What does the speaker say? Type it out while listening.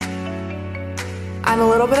I'm a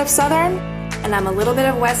little bit of Southern, and I'm a little bit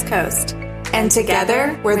of West Coast. And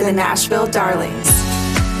together, we're the Nashville Darlings.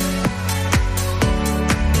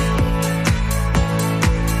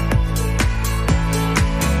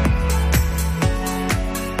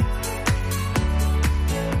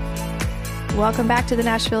 Welcome back to the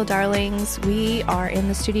Nashville Darlings. We are in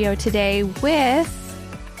the studio today with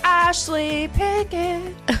Ashley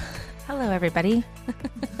Pickett. Hello, everybody.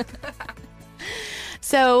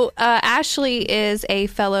 So, Ashley is a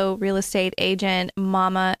fellow real estate agent,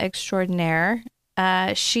 mama extraordinaire.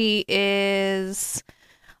 She is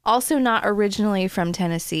also not originally from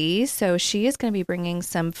Tennessee, so she is going to be bringing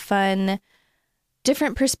some fun,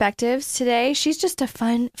 different perspectives today. She's just a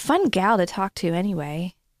fun gal to talk to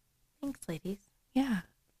anyway. Thanks, ladies. Yeah.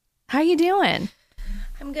 How you doing?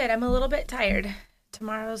 I'm good. I'm a little bit tired.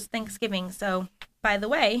 Tomorrow's Thanksgiving. So, by the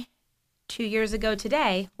way, 2 years ago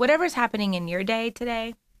today, whatever's happening in your day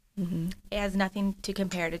today, it has nothing to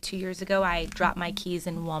compare to 2 years ago. I dropped my keys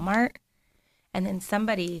in Walmart, and then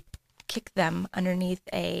somebody kicked them underneath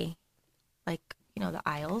the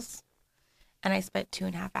aisles. And I spent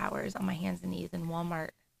 2.5 hours on my hands and knees in Walmart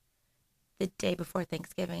the day before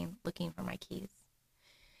Thanksgiving looking for my keys.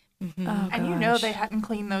 Mm-hmm. Oh, and you know they hadn't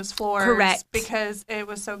cleaned those floors. Correct. Because it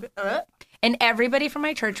was so good. And everybody from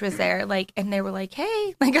my church was there, and they were like,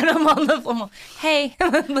 hey, and I'm on the floor, hey,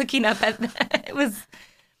 looking up at that. It was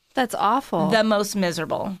That's awful. the most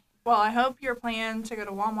miserable. Well, I hope your plan to go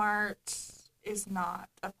to Walmart is not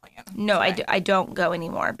a plan. No, today. I don't go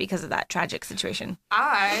anymore because of that tragic situation.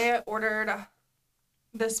 I ordered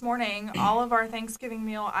this morning all of our Thanksgiving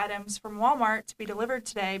meal items from Walmart to be delivered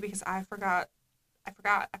today because I forgot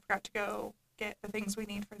to go get the things we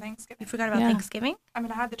need for Thanksgiving. You forgot about Yeah. Thanksgiving? I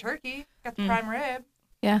mean, I had the turkey, got the prime rib.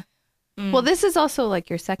 Yeah. Mm. Well, this is also like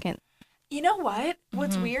your second. You know what?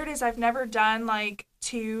 What's weird is I've never done like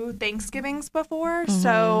 2 Thanksgivings before.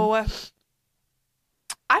 So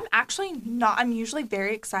I'm usually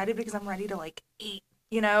very excited because I'm ready to like eat,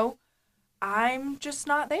 you know? I'm just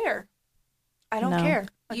not there. I don't No. care.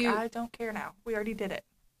 Like, You- I don't care now. We already did it.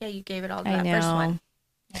 Yeah, you gave it all to I that know. first one.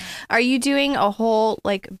 Are you doing a whole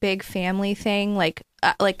like big family thing, like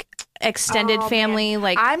extended Oh, man. family?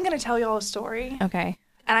 Like, I'm going to tell y'all a story. okay,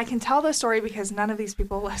 And I can tell the story because none of these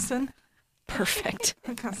people listen perfect.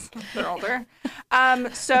 because they're older.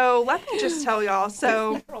 So let me just tell y'all.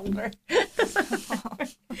 So Older.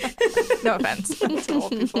 no offense to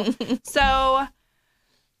old people. So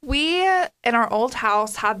we, in our old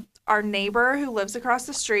house, had our neighbor who lives across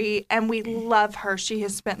the street, and we love her. She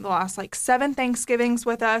has spent the last 7 Thanksgivings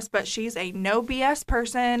with us, but she's a no BS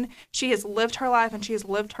person. She has lived her life, and she has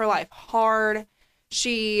lived her life hard.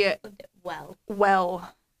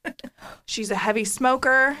 Well. She's a heavy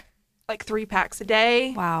smoker, 3 packs a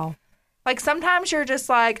day. Wow. Sometimes you're just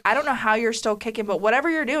I don't know how you're still kicking, but whatever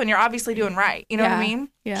you're doing, you're obviously doing right. You know what I Yeah. mean?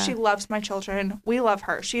 Yeah. She loves my children. We love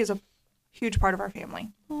her. She is a huge part of our family.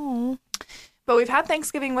 Oh. But we've had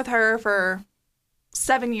Thanksgiving with her for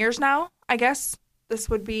 7 years now, I guess. This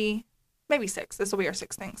would be maybe 6. This will be our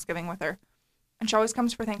 6th Thanksgiving with her. And she always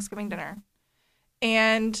comes for Thanksgiving dinner.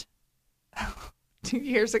 And 2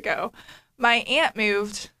 years ago, my aunt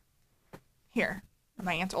moved here.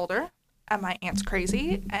 My aunt's older, and my aunt's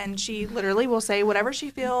crazy. And she literally will say whatever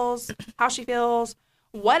she feels, how she feels,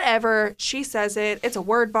 whatever. She says it. It's a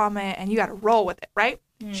word vomit, and you got to roll with it, right?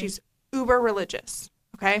 She's uber religious,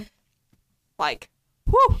 okay?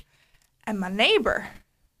 Whoo. And my neighbor,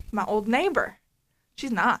 my old neighbor,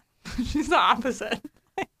 she's not. She's the opposite.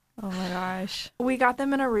 Oh my gosh. We got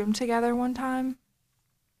them in a room together one time.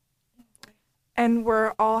 And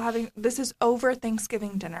we're all this is over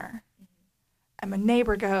Thanksgiving dinner. And my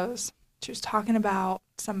neighbor goes, she was talking about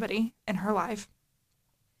somebody in her life.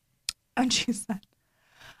 And she said,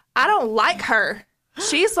 I don't like her.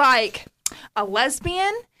 She's like a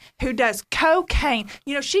lesbian who does cocaine.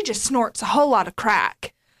 She just snorts a whole lot of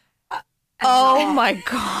crack. Oh my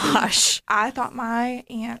gosh. I thought my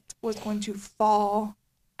aunt was going to fall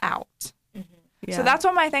out. Yeah. So that's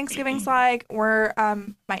what my Thanksgiving's like. We're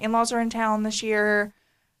my in-laws are in town this year.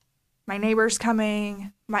 My neighbor's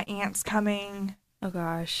coming. My aunt's coming. Oh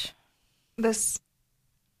gosh.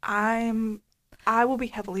 I will be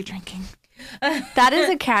heavily drinking. That is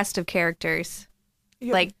a cast of characters.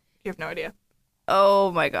 You have no idea. Oh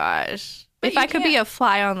my gosh. But If you I could be can't- a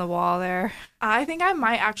fly on the wall there. I think I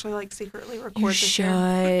might actually secretly record this year.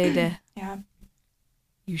 should. Yeah.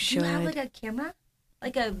 You Do should. you have a camera?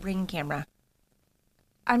 Like a Ring camera.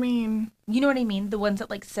 I mean, You know what I mean? The ones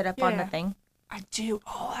that sit up on the Yeah. thing. I do.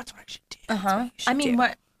 Oh, that's what I should do. Uh That's what huh. you should I mean, do.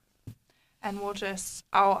 what? And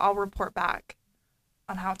I'll report back.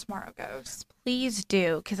 on how tomorrow goes. Please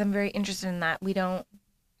do, because I'm very interested in that. We don't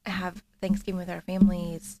have Thanksgiving with our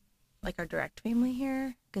families, like our direct family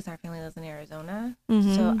here, because our family lives in Arizona.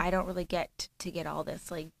 So I don't really get to get all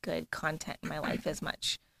this like good content in my life as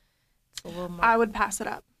much. It's a little more I would pass it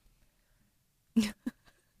up.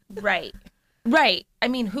 right. I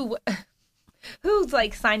mean, who's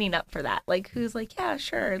like signing up for that? Like, who's like, yeah,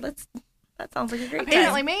 sure, that sounds like a great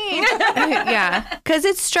Apparently time. me. Yeah, because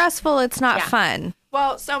it's stressful. It's not Yeah. fun.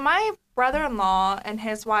 Well, so my brother-in-law and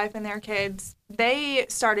his wife and their kids, they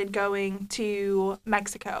started going to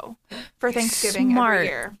Mexico for Thanksgiving Smart. every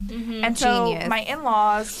year. And so Genius. my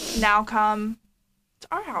in-laws now come to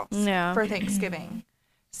our house Yeah. for Thanksgiving.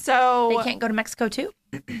 So They can't go to Mexico too?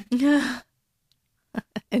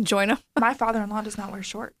 And join them. my father-in-law does not wear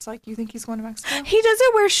shorts. Like, you think he's going to Mexico? He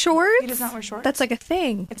doesn't wear shorts. He does not wear shorts. That's like a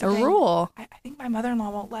thing. It's a a thing. rule. I think my mother-in-law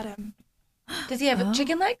won't let him. Does he have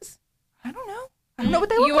chicken legs? I don't know. I don't know what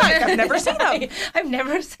they look like. I've never seen them. I've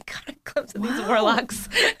never got a glimpse of these warlocks.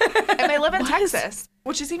 And they live in What is- Texas,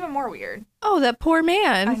 which is even more weird. Oh, that poor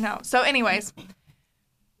man. I know. So, anyways,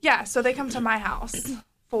 yeah, so they come to my house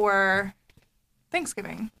for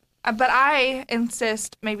Thanksgiving. But I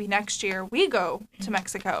insist maybe next year we go to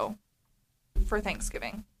Mexico for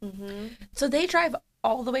Thanksgiving. So they drive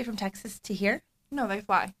all the way from Texas to here? No, they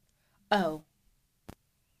fly. Oh.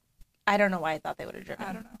 I don't know why I thought they would have driven.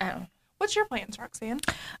 I don't know. Oh. What's your plans, Roxanne?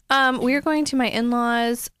 We're going to my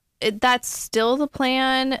in-laws. That's still the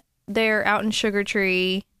plan. They're out in Sugar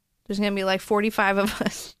Tree. There's going to be like 45 of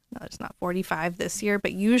us. No, it's not 45 this year,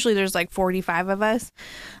 but usually there's like 45 of us.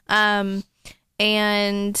 And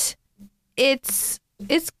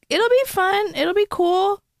it'll be fun. It'll be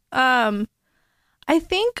cool. I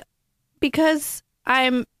think because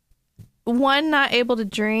I'm one, not able to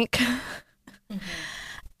drink,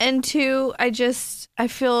 and two, I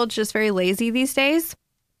feel just very lazy these days.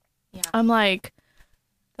 Yeah. I'm like,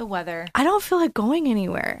 The weather. I don't feel like going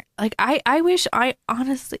anywhere. Like I wish I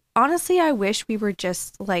honestly I wish we were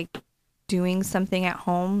just like doing something at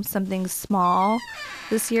home, something small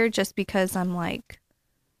this year, just because I'm like,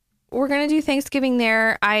 we're gonna do Thanksgiving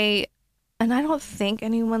there. I don't think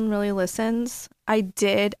anyone really listens. I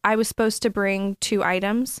was supposed to bring 2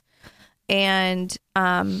 items, and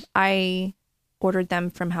I ordered them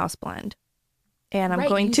from House Blend, and I'm Right,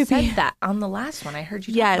 going you to said be that on the last one. I heard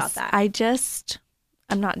you yes. talk about that.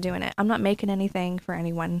 I'm not doing it. I'm not making anything for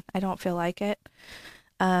anyone. I don't feel like it.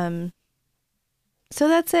 So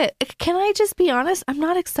that's it. Can I just be honest? I'm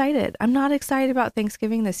not excited. I'm not excited about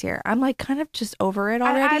Thanksgiving this year. I'm like kind of just over it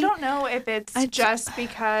already. I don't know if it's just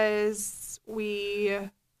because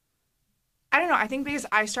I don't know. I think because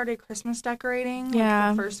I started Christmas decorating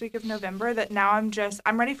Yeah. the first week of November that now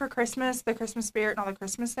I'm ready for Christmas, the Christmas spirit and all the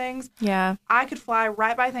Christmas things. Yeah. I could fly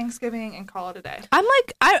right by Thanksgiving and call it a day. I'm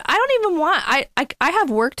like, I don't even want, I have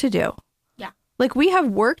work to do. Yeah. Like we have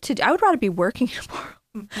work to do. I would rather be working tomorrow.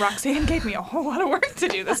 Roxanne gave me a whole lot of work to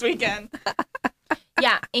do this weekend.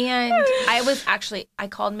 Yeah, and I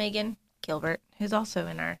called Megan Gilbert, who's also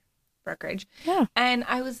in our brokerage. Yeah. And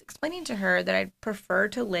I was explaining to her that I'd prefer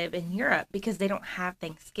to live in Europe because they don't have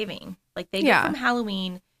Thanksgiving. Like they go Yeah. from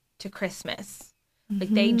Halloween to Christmas. Like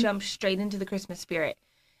they jump straight into the Christmas spirit.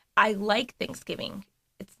 I like Thanksgiving.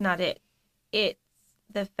 It's not it. It's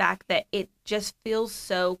the fact that it just feels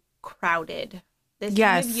so crowded. This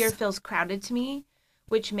time of Yes. year feels crowded to me,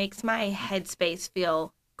 which makes my headspace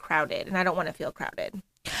feel crowded, and I don't want to feel crowded.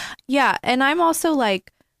 Yeah, and I'm also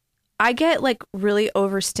like, I get like really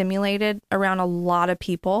overstimulated around a lot of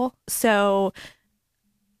people. So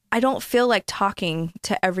I don't feel like talking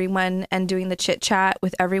to everyone and doing the chit chat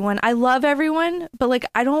with everyone. I love everyone, but like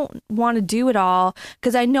I don't want to do it all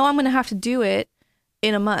because I know I'm going to have to do it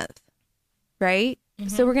in a month. Right?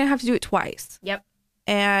 So we're going to have to do it twice. Yep.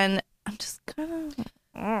 And I'm just kind of,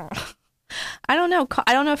 I don't know.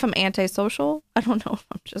 I don't know if I'm antisocial. I don't know if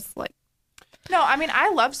I'm just like, No, I mean I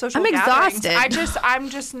love social I'm gatherings. exhausted.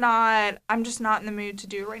 I'm just not in the mood to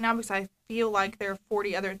do it right now because I feel like there are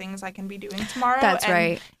 40 other things I can be doing tomorrow. That's and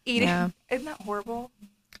right. Eating. Yeah. Isn't that horrible?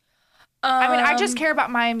 I mean, I just care about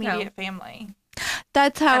my immediate no. family.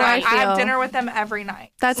 that's how And I feel. I have dinner with them every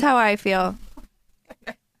night. That's how I feel.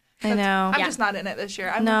 I know. I'm Yeah. just not in it this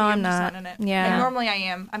year. No, I'm just not. in it. Yeah. And normally I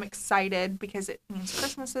am. I'm excited because it means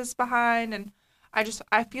Christmas is behind, and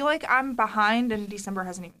I feel like I'm behind, and December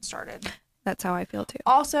hasn't even started. That's how I feel too.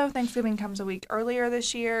 Also, Thanksgiving comes a week earlier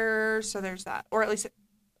this year, so there's that. Or at least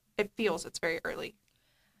it feels it's very early.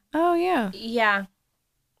 Oh yeah. Yeah.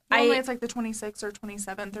 Normally it's like the 26th or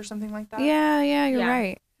 27th or something like that. Yeah, you're Yeah.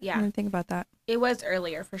 right. Yeah. I didn't think about that. It was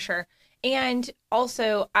earlier for sure. And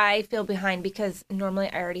also, I feel behind because normally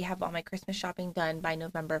I already have all my Christmas shopping done by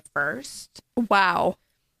November 1st. Wow.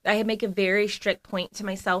 I make a very strict point to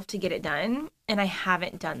myself to get it done, and I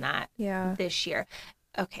haven't done that Yeah. this year.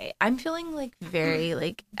 Okay, I'm feeling like very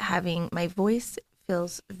like having my voice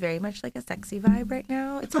feels very much like a sexy vibe right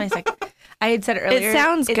now. It's my I had said earlier. It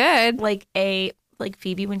sounds it's good. like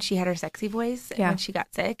Phoebe when she had her sexy voice and Yeah. when she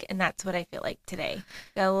got sick, and that's what I feel like today.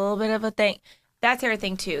 Got a little bit of a thing. That's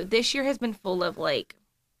everything too. This year has been full of like,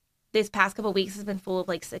 this past couple of weeks has been full of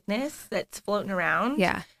like sickness that's floating around.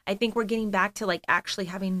 Yeah. I think we're getting back to like actually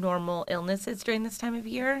having normal illnesses during this time of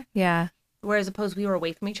year. Yeah. Whereas opposed we were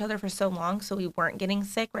away from each other for so long, so we weren't getting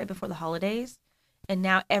sick right before the holidays. And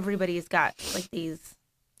now everybody's got like these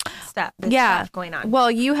stuff going on. Well,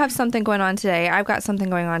 you have something going on today. I've got something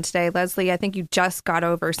going on today. Leslie, I think you just got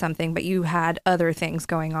over something, but you had other things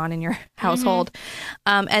going on in your household.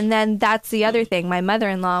 And then that's the other thing. My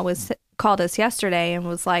mother-in-law called us yesterday and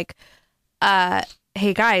was like,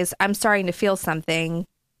 hey guys, I'm starting to feel something.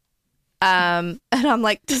 And I'm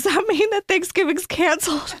like, does that mean that Thanksgiving's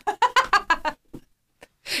canceled?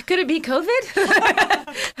 Could it be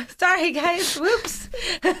COVID? Sorry, guys. Whoops.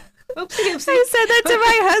 Oopsie, oopsie. I said that to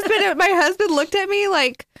my husband, and my husband looked at me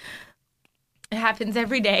like, it happens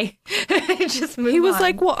every day. Just move on. he was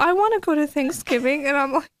like, well, I want to go to Thanksgiving. And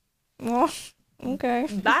I'm like, well, okay.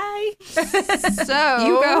 Bye. So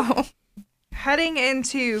You go. heading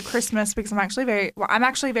into Christmas, because I'm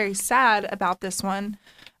actually very sad about this one.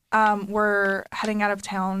 We're heading out of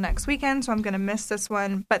town next weekend, so I'm going to miss this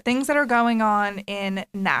one. But things that are going on in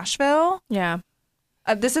Nashville. Yeah.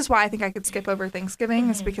 This is why I think I could skip over Thanksgiving,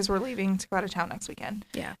 is because we're leaving to go out of town next weekend.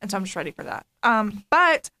 Yeah. And so I'm just ready for that.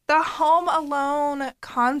 But the Home Alone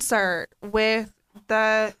concert with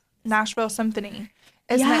the Nashville Symphony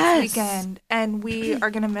is next weekend, and we are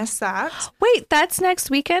going to miss that. Wait, that's next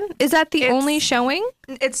weekend? Is that the only showing?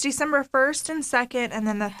 It's December 1st and 2nd, and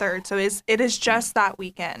then the 3rd. So it is just that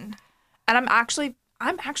weekend. And I'm actually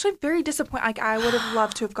very disappointed. Like, I would have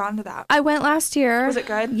loved to have gone to that. I went last year. Was it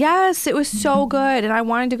good? Yes, it was so good. And I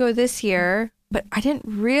wanted to go this year, but I didn't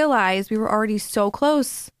realize we were already so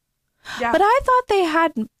close. Yeah. But I thought they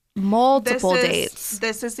had multiple dates.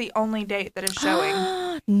 This is the only date that is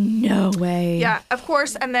showing. No way. Yeah, of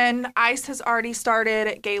course. And then ICE has already started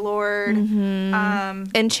at Gaylord.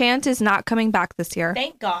 Enchant is not coming back this year.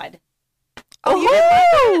 Thank God.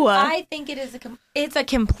 Oh, I think it is it's a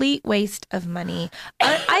complete waste of money.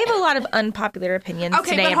 I have a lot of unpopular opinions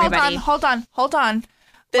today, but everybody. hold on.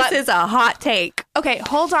 this is a hot take. Okay,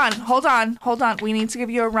 hold on. We need to give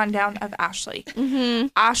you a rundown of Ashley.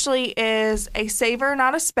 Ashley is a saver,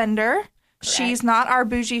 not a spender. She's not our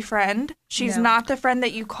bougie friend. She's not the friend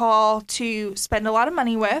that you call to spend a lot of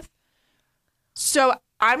money with. So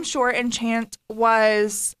I'm sure Enchant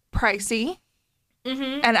was pricey.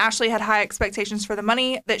 And Ashley had high expectations for the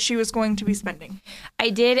money that she was going to be spending.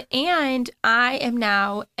 I did, and I am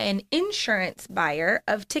now an insurance buyer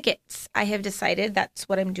of tickets. I have decided that's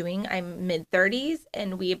what I'm doing. I'm mid-30s,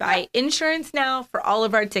 and we buy insurance now for all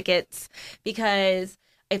of our tickets, because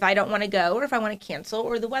if I don't want to go, or if I want to cancel,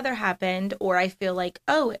 or the weather happened, or I feel like,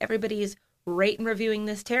 oh, everybody's rate and reviewing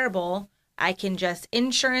this terrible, I can just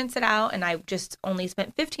insurance it out, and I just only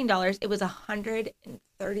spent $15. It was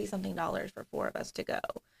 $130-something for 4 of us to go.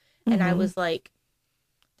 And I was like,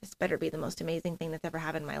 this better be the most amazing thing that's ever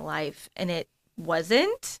happened in my life. And it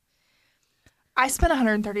wasn't. I spent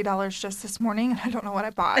 $130 just this morning, and I don't know what I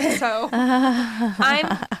bought. So I'm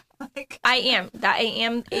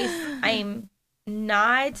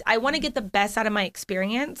not, I want to get the best out of my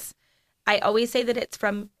experience. I always say that it's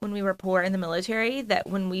from when we were poor in the military, that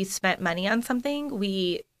when we spent money on something,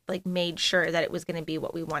 we like made sure that it was going to be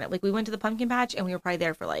what we wanted. Like we went to the pumpkin patch and we were probably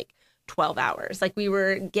there for like 12 hours. Like we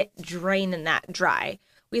were draining that dry.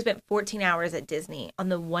 We spent 14 hours at Disney on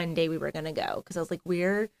the one day we were going to go, because I was like,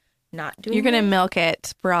 we're not doing You're going to this. milk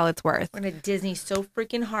it for all it's worth. We're going to Disney so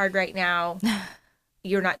freaking hard right now.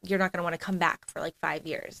 You're not going to want to come back for like 5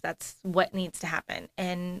 years. That's what needs to happen.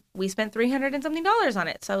 And we spent $300 and something on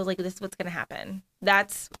it. So I was like, this is what's going to happen.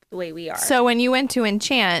 That's the way we are. So when you went to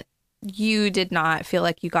Enchant, you did not feel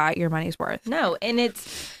like you got your money's worth. No. And I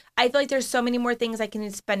feel like there's so many more things I can be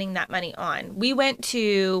spending that money on. We went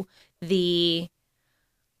to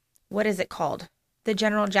what is it called? The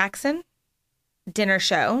General Jackson dinner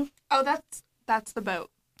show. Oh, that's the boat.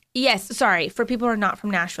 Yes, sorry. For people who are not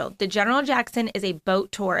from Nashville, the General Jackson is a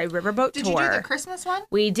boat tour, a riverboat tour. Did you do the Christmas one?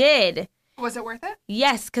 We did. Was it worth it?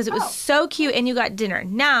 Yes, because it was so cute, and you got dinner.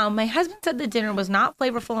 Now, my husband said the dinner was not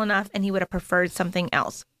flavorful enough, and he would have preferred something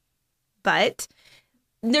else. But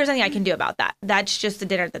there's nothing I can do about that. That's just the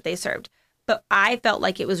dinner that they served. But I felt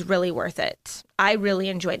like it was really worth it. I really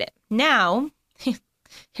enjoyed it. Now,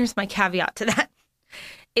 here's my caveat to that.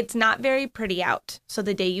 It's not very pretty out. So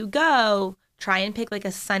the day you go, try and pick like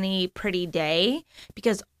a sunny, pretty day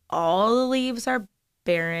because all the leaves are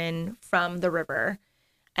barren from the river.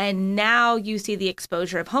 And now you see the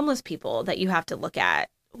exposure of homeless people that you have to look at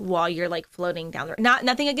while you're like floating down the river.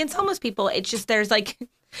 Nothing against homeless people. It's just there's like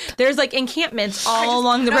encampments all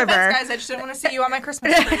along the river. Offense, guys, I just didn't want to see you on my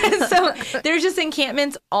Christmas tree. So there's just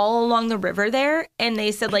encampments all along the river there. And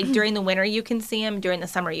they said like during the winter you can see them, during the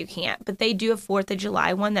summer you can't. But they do a 4th of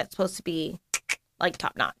July one that's supposed to be like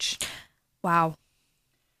top notch. Wow.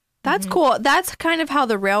 That's cool. That's kind of how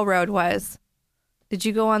the railroad was. Did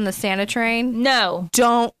you go on the Santa train? No.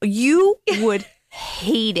 You would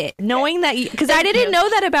hate it. Knowing that because I didn't know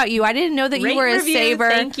that about you. I didn't know that you were a saver.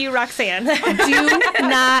 Thank you, Roxanne. Do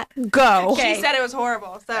not go. Okay. She said it was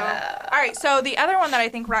horrible. So, all right. So the other one that I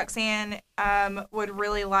think Roxanne would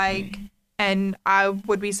really like, and I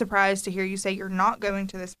would be surprised to hear you say you're not going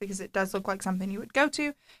to this because it does look like something you would go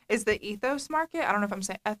to, is the Ethos Market. I don't know if I'm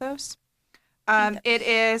saying Ethos. It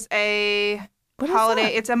is a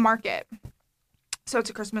holiday. It's a market. So it's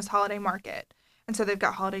a Christmas holiday market. And so they've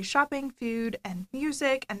got holiday shopping, food, and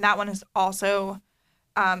music. And that one is also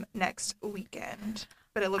next weekend.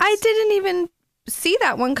 But it looks. I didn't even see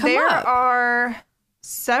that one come there up. There are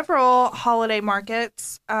several holiday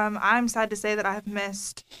markets. I'm sad to say that I have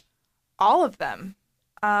missed all of them.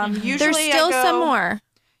 Usually There's still some more.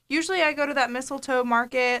 Usually I go to that mistletoe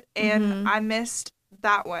market, and I missed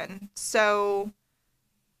that one. So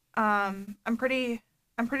I'm pretty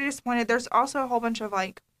disappointed. There's also a whole bunch of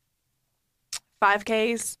like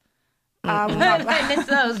 5Ks. I miss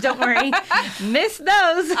those. Don't worry. Miss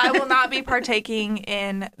those. I will not be partaking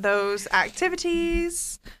in those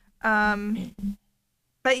activities.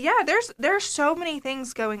 But yeah, there's so many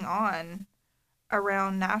things going on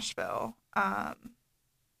around Nashville. And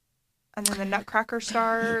then the Nutcracker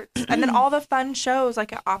starts, and then all the fun shows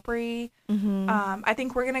like at Opry. I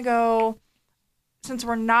think we're gonna go, since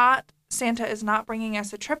Santa is not bringing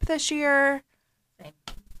us a trip this year. Same.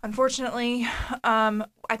 Unfortunately, I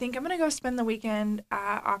think I'm gonna go spend the weekend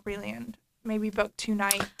at Opryland. Maybe book 2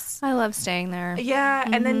 nights. I love staying there. Yeah,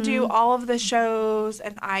 and then do all of the shows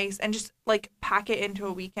and ice and just like pack it into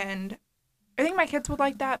a weekend. I think my kids would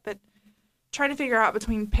like that, but trying to figure out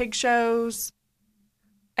between pig shows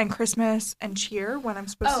and Christmas and cheer when I'm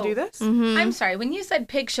supposed to do this. I'm sorry. When you said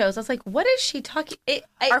pig shows, I was like, what is she talking?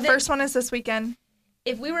 Our first one is this weekend.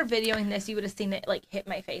 If we were videoing this, you would have seen it like hit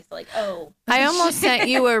my face. Like, oh. I almost sent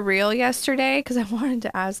you a reel yesterday because I wanted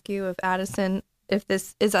to ask you if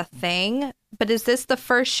this is a thing. But is this the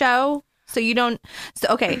first show? So you don't. So,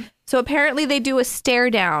 okay. So apparently they do a stare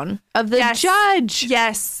down of the judge.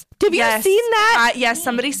 Yes. Have you seen that? Yes.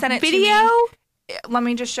 Somebody sent it video? to me. Let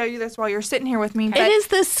me just show you this while you're sitting here with me. It is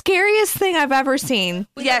the scariest thing I've ever seen.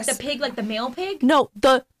 Yes. Like the pig, like the male pig? No,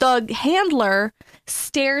 the handler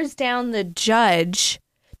stares down the judge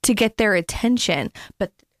to get their attention.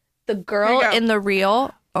 But the girl in the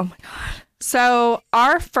reel, oh my God. So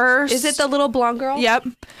our first... Is it the little blonde girl? Yep.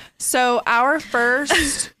 So our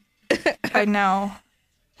first... I know.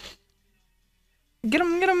 Get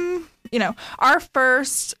 'em. You know, our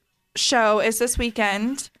first show is this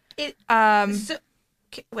weekend.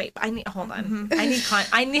 Wait, hold on.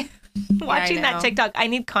 I need watching that TikTok. I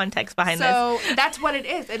need context behind this. So that's what it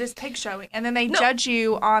is. It is pig showing, and then they judge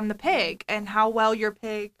you on the pig and how well your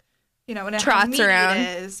pig, and how trots meaty around,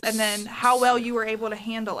 it is, and then how well you were able to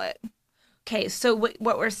handle it. Okay, so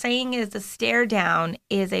what we're saying is the stare down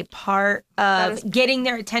is a part of getting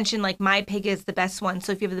their attention. Like my pig is the best one.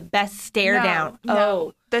 So if you have the best stare down,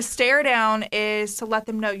 the stare down is to let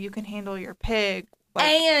them know you can handle your pig.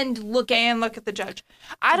 And look at the judge.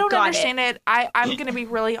 I don't understand it. I'm going to be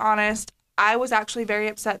really honest. I was actually very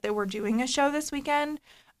upset that we're doing a show this weekend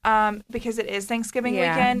because it is Thanksgiving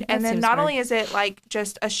weekend. And then not only is it like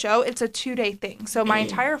just a show, it's a 2-day thing. So my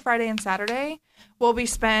entire Friday and Saturday will be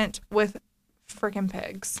spent with freaking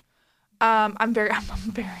pigs. I'm very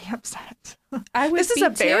upset. This is a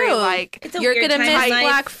very you're going to miss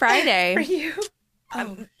Black Friday. For you.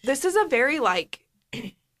 This is a very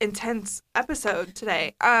intense episode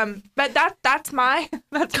today. But that's my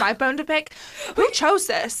bone to pick. Who chose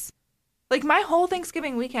this? Like my whole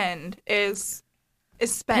Thanksgiving weekend is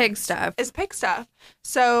spent. Pig stuff. Is pig stuff.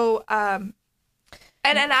 So and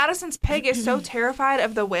Addison's pig is so terrified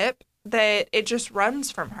of the whip that it just runs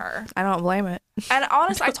from her. I don't blame it. And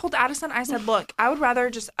honestly, I told Addison, I said, look, I would rather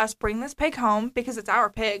just us bring this pig home because it's our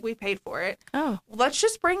pig. We paid for it. Oh. Let's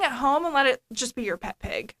just bring it home and let it just be your pet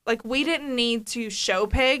pig. Like, we didn't need to show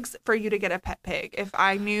pigs for you to get a pet pig. If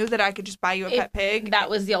I knew that I could just buy you a pet pig. That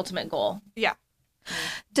was the ultimate goal. Yeah.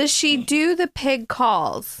 Does she do the pig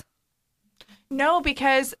calls? No,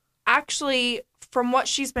 because actually, from what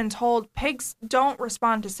she's been told, pigs don't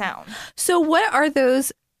respond to sound. So what are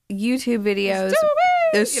those YouTube videos?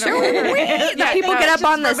 Those You know, the people get up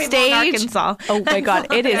on the stage. Arkansas. Oh my god,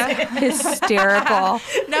 it is hysterical.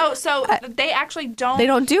 No, so they actually don't. They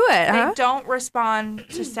don't do it, huh? They don't respond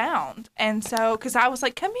to sound. And so, because I was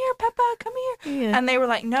like, come here, Peppa, come here. Yeah. And they were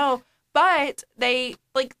like, no. But they,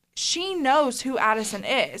 like, she knows who Addison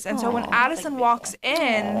is. And so when Addison walks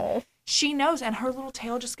in, she knows. And her little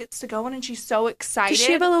tail just gets to going and she's so excited. Does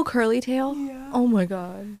she have a little curly tail? Yeah. Oh my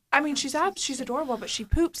god. I mean, she's adorable, but she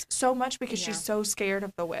poops so much because she's so scared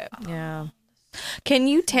of the whip. Yeah. Can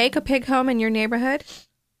you take a pig home in your neighborhood?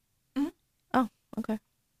 Mm-hmm. Oh, okay.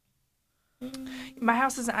 My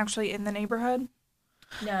house isn't actually in the neighborhood.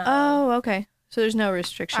 No. Oh, okay. So there's no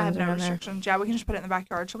restrictions I have no around there. restrictions. Yeah, we can just put it in the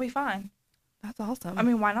backyard. She'll be fine. That's awesome. I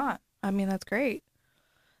mean, why not? that's great.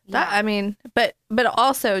 Yeah. That I mean, but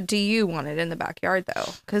also, do you want it in the backyard though?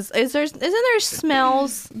 Because isn't there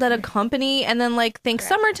smells that accompany, and then like think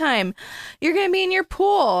summertime, you're gonna be in your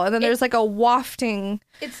pool, and then there's like a wafting.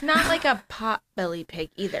 It's not like a potbelly pig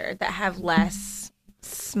either that have less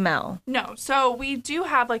smell. No, so we do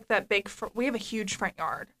have like that big. We have a huge front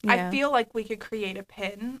yard. Yeah. I feel like we could create a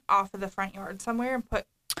pin off of the front yard somewhere and put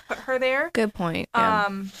her there. Good point. Yeah.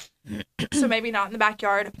 So maybe not in the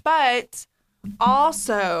backyard, but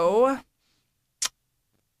also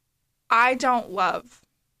I don't love.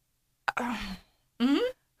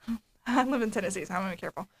 I live in Tennessee, so I'm gonna be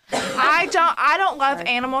careful. I don't love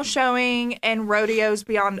animal showing and rodeos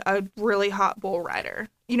beyond a really hot bull rider.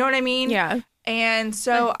 You know what I mean? Yeah. And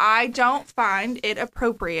so I don't find it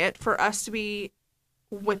appropriate for us to be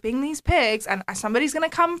whipping these pigs, and somebody's gonna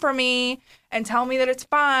come for me and tell me that it's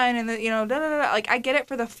fine, and that, you know, like, I get it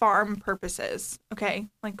for the farm purposes, okay?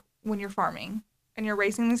 Like when you're farming and you're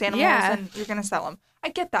raising these animals and you're gonna sell them, I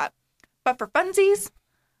get that. But for funsies,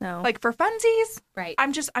 No. like for funsies, Right.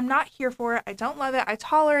 I'm not here for it. I don't love it. I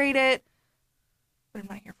tolerate but I'm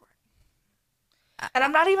not here for it. And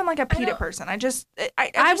I'm not even like a PETA person. I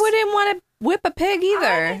wouldn't want to whip a pig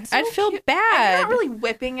either. so I'd feel cute. bad. You're not really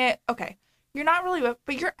whipping it. Okay. You're not really but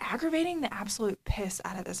you're aggravating the absolute piss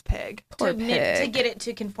out of this pig. Poor to pig. get it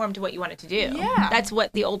to conform to what you want it to do. Yeah. That's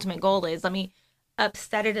what the ultimate goal is. Let me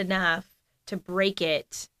upset it enough to break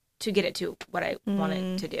it to get it to what I want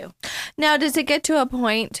it to do. Now, does it get to a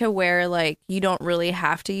point to where like you don't really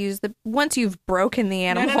have to use once you've broken the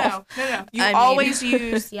animal? No. You I mean- always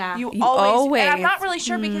use. Yeah. You You always. And I'm not always- really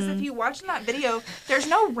sure because if you watch in that video, there's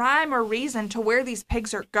no rhyme or reason to where these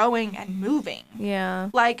pigs are going and moving. Yeah.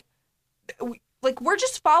 Like we're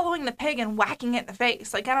just following the pig and whacking it in the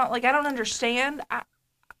face. I don't understand.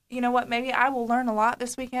 You know what? Maybe I will learn a lot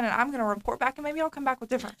this weekend, and I'm going to report back, and maybe I'll come back with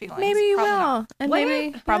different feelings. Maybe you Probably will. not. And Wait,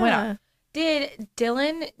 maybe probably yeah. not. Did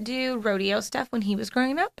Dylan do rodeo stuff when he was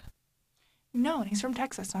growing up? No, and he's from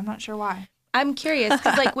Texas, so I'm not sure why. I'm curious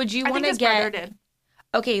because, like, would you I want think to his brother get did.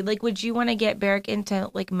 okay? Like, would you want to get Barrick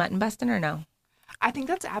into like mutton busting or no? I think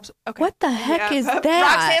that's absolutely okay. What the heck is that?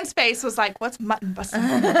 Roxanne's face was like, "What's mutton busting?"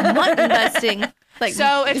 Mutton busting. Like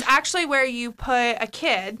So it's actually where you put a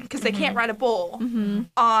kid, because they can't ride a bull,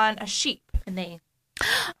 on a sheep. And they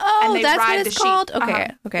oh, and they that's ride what the it's sheep. called. Okay,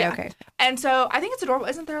 Uh-huh. okay, Yeah. okay. And so I think it's adorable.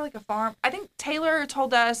 Isn't there like a farm? I think Taylor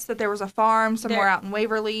told us that there was a farm somewhere out in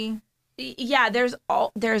Waverly. yeah.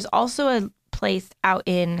 There's also a place out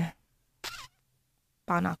in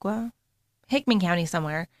Bonacqua, Hickman County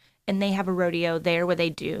somewhere, and they have a rodeo there where they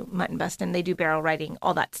do mutton busting, they do barrel riding,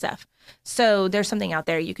 all that stuff. So there's something out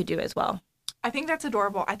there you could do as well. I think that's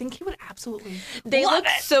adorable. I think he would absolutely. They love look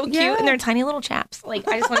it. so cute, Yeah. and they're tiny little chaps. Like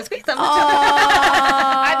I just want to squeeze them.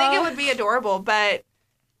 I think it would be adorable, but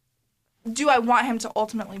do I want him to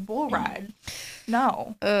ultimately bull ride?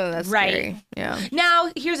 No. Oh, that's Right. scary. Yeah.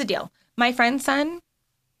 Now, here's the deal. My friend's son,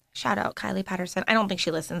 shout out Kylie Patterson. I don't think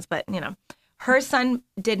she listens, but you know, her son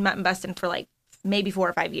did mutton busting for like maybe 4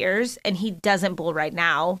 or 5 years, and he doesn't bull ride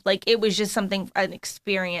now. Like it was just an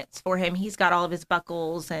experience for him. He's got all of his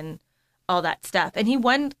buckles and all that stuff, and he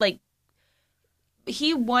won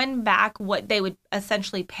back what they would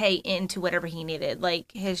essentially pay into whatever he needed,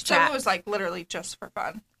 like his So trap. it was like literally just for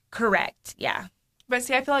fun. Correct. Yeah. But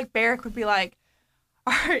see, I feel like Barrick would be like,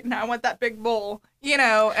 all right, now I want that big bull, you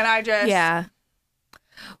know, and I just. Yeah.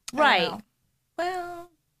 I don't Right. know. Well,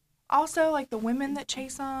 also, like, the women that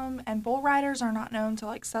chase them, and bull riders are not known to,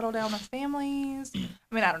 like, settle down with families. I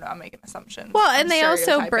mean, I don't know. I'm making assumptions. Well, I'm and they also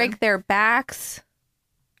stereotyping. break their backs.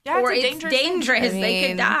 Yeah, or it's a it's dangerous thing. they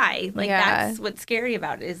could die. Like, yeah. that's what's scary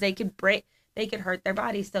about it, is they could hurt their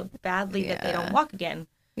body so badly that they don't walk again.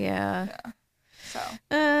 Yeah. So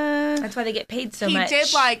That's why they get paid so much.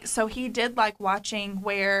 He did like watching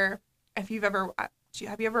where, if you've ever,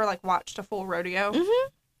 have you ever like watched a full rodeo?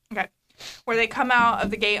 Mm-hmm. Okay. Where they come out of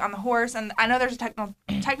the gate on the horse, and I know there's a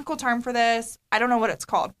technical term for this. I don't know what it's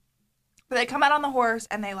called. But they come out on the horse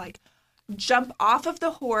and they like jump off of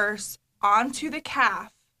the horse onto the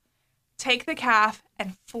calf, take the calf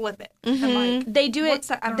and flip it. Mm-hmm. And like They do it.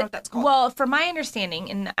 I don't know what that's called. Well, from my understanding,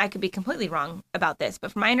 and I could be completely wrong about this,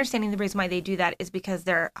 but from my understanding, the reason why they do that is because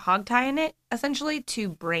they're hog tying it essentially to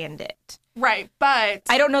brand it. Right, but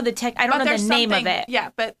I don't know the tech. I don't know there's the name of something- it.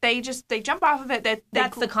 Yeah, but they jump off of it.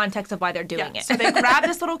 That's the context of why they're doing it. So they grab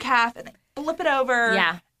this little calf and they flip it over.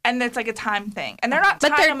 Yeah. And it's like a time thing. And they're not But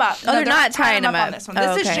tying they're- them up. oh, they're not tying them on up. this one.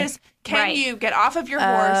 Oh, This is okay. just, can Right. you get off of your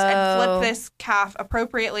horse and Oh. flip this calf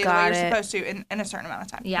appropriately the way Got you're it. supposed to in a certain amount of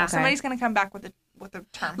time? Yeah. Okay. Somebody's going to come back with a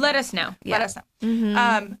term. Let us know. Let us know.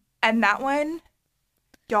 Mm-hmm. And that one,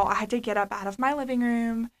 y'all, I had to get up out of my living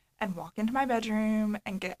room and walk into my bedroom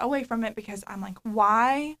and get away from it because I'm like,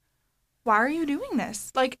 why are you doing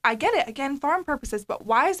this? Like, I get it, again, farm purposes, but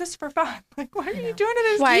why is this for fun? Like, why are you doing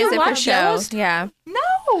it as Why you is it for watch show? Yellowstone? Yeah.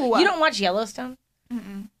 No! You don't watch Yellowstone?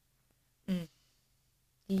 Mm-mm.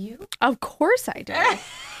 You? Of course I do.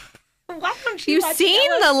 Why don't you You've watch seen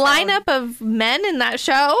the Yellowstone? lineup of men in that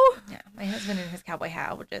show? Yeah, my husband in his cowboy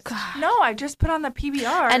hat would just. No, I just put on the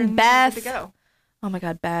PBR And we're Beth. good to go. Oh my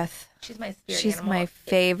God, Beth. She's my spirit She's animal. my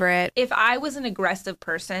favorite. If I was an aggressive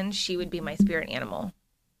person, she would be my spirit animal.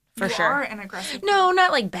 For You sure. are an aggressive. No,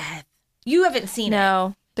 not like Beth. You haven't seen it.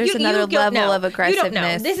 No, there's You another go- level no, of You don't know.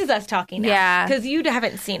 aggressiveness. This is us talking now. Yeah. Because you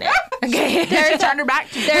haven't seen it. Okay. She turned her back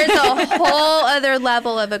to you. There's a whole other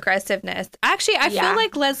level of aggressiveness. Actually, I Yeah. feel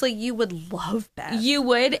like, Leslie, you would love Beth. You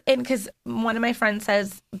would, and because one of my friends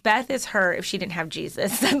says Beth is her if she didn't have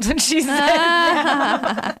Jesus. That's what she said.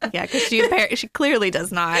 Yeah, because she clearly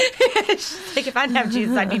does not. Like if I didn't have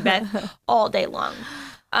Jesus, I'd be Beth all day long.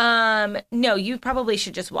 No, you probably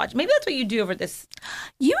should just watch. Maybe that's what you do over this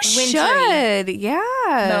You Wintry should.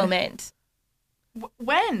 Yeah. moment.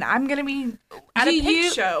 When? I'm going to be at Do a pig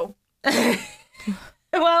you- show.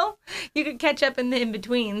 Well, you could catch up in the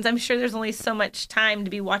in-betweens. I'm sure there's only so much time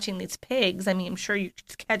to be watching these pigs. I mean, I'm sure you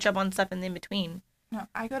could catch up on stuff in the in-between. No,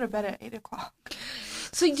 I go to bed at 8 o'clock.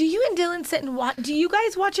 So do you and Dylan sit and watch? Do you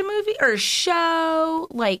guys watch a movie or a show?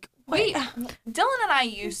 Like, Dylan and I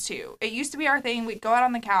used to. It used to be our thing. We'd go out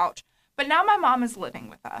on the couch. But now my mom is living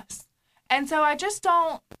with us. And so I just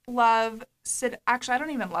don't love Actually, I don't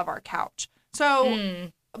even love our couch. So,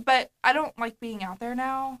 but I don't like being out there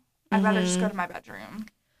now. I'd rather just go to my bedroom.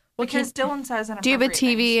 Well, Because Dylan says Do you have a inappropriate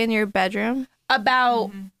TV things. in your bedroom?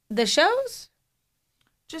 about the shows?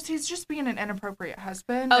 He's just being an inappropriate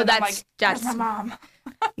husband. Oh, and I'm that's like, where's my Justin. mom.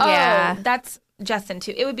 Yeah. Oh, that's Justin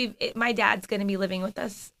too. It would be my dad's going to be living with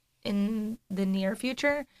us in the near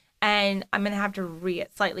future, and I'm going to have to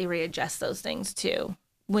slightly readjust those things too.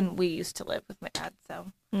 When we used to live with my dad, so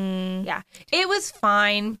yeah, it was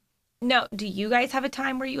fine. No, do you guys have a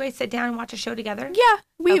time where you guys sit down and watch a show together? Yeah,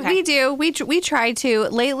 we Okay. do. We try to.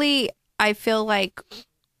 Lately, I feel like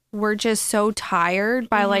we're just so tired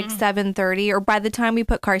by like 7:30, or by the time we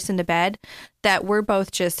put Carson to bed, that we're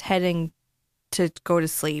both just heading to go to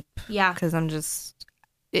sleep. Yeah. Because I'm just.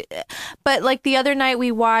 But like the other night,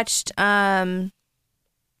 we watched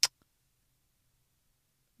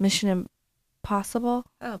Mission Impossible,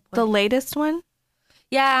 Oh, boy. the latest one.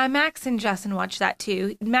 Yeah, Max and Justin watched that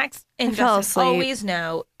too. Max and I fell Justin asleep. always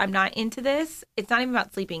know I'm not into this. It's not even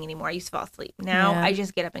about sleeping anymore. I used to fall asleep. Now Yeah. I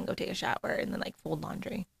just get up and go take a shower and then like fold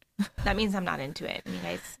laundry. That means I'm not into it. And you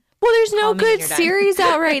guys, Well, there's no Call me when good you're done. series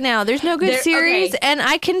out right now. There's no good There- series, okay. and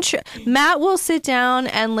I can. Matt will sit down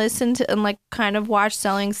and listen to and like kind of watch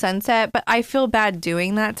Selling Sunset, but I feel bad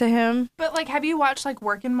doing that to him. But, like, have you watched, like,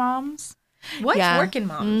 Working Moms? what's Yeah. Working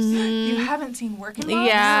Moms? You haven't seen Working Moms?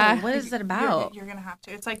 Yeah. What is it about? You're going to have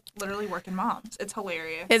to. It's, like, literally Working Moms. It's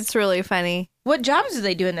hilarious. It's really funny. What jobs do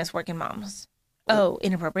they do in this Working Moms? Oh,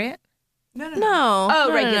 inappropriate? No. No,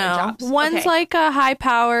 regular jobs. One's Okay. like a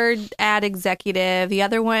high-powered ad executive. The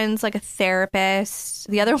other one's like a therapist.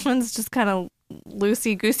 The other one's just kind of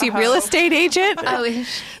loosey-goosey real estate agent. Oh,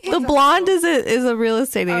 The blonde is a real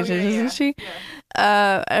estate agent, yeah, isn't yeah. she?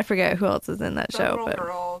 Yeah. I forget who else is in that The show, little but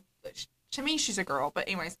girl. To me, she's a girl. But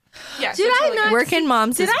anyways. Yeah. Did it's I really not good. Working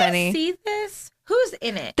Moms did is I funny. see this? Who's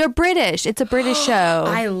in it? They're British. It's a British show.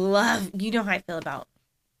 I love. You know how I feel about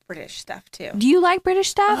British stuff too. Do you like British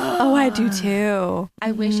stuff? Oh, I do too.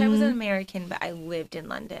 I wish I was an American, but I lived in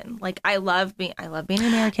London. Like I love being an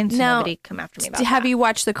American. So Now, nobody come after me about Have that. you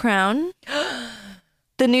watched The Crown?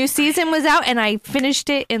 The new season was out and I finished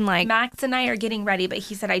it in like Max and I are getting ready, but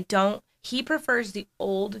he said he prefers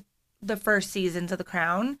the first seasons of The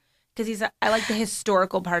Crown because I like the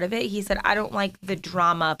historical part of it. He said I don't like the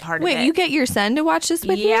drama part of it. Wait, you get your son to watch this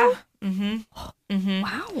with Yeah. you? Mm-hmm.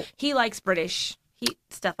 Wow. He likes British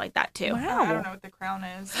stuff like that too. I don't know what the crown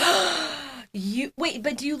is.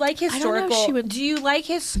 But do you like don't know if historical? she would- Do you like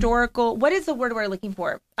historical? What is the word we're looking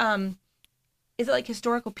for? Is it like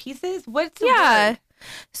historical pieces? What's the word?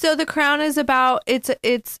 So The Crown is about it's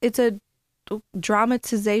a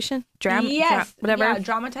dramatization, whatever Yeah,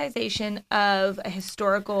 dramatization of a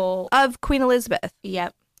historical. of Queen Elizabeth,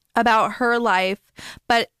 Yep. about her life,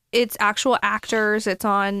 but it's actual actors. It's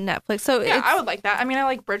on Netflix. So Yeah, it's, I would like that. I mean, I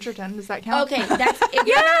like Bridgerton. Does that count? Okay, that's it.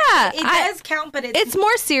 Yeah, It does count, but it's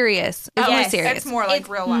more serious. It's more Yes, serious. It's more like It's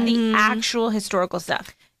real life. the actual historical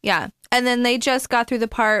stuff. Yeah. And then they just got through the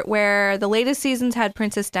part where the latest seasons had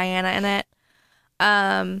Princess Diana in it.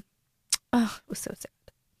 It was so sad.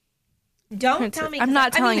 Don't Princess. tell me. I'm 'cause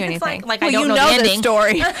not telling you it's anything. Like well, I don't you know, know the the ending.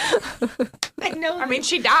 story. I know. I mean,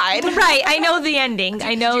 she died. right. I know the ending.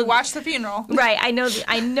 I know. Did you watch the funeral? Right. I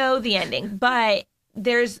know the ending, but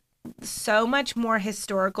there's so much more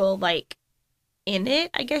historical, like, in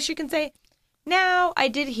it, I guess you can say. Now, I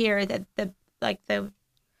did hear that the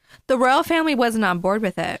The royal family wasn't on board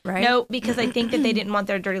with it, right? no, because I think that they didn't want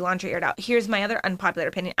their dirty laundry aired out. Here's my other unpopular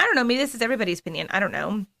opinion. I don't know. Maybe this is everybody's opinion. I don't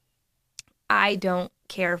know. I don't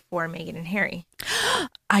care for Meghan and Harry.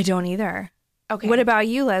 I don't either. Okay. What about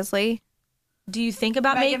you, Leslie? Do you think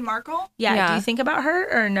about Meghan Meghan? Markle? Yeah. Do Yeah. you think about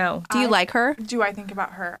her or no? Do you like her? Do I think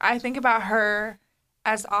about her? I think about her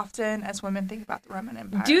as often as women think about the Roman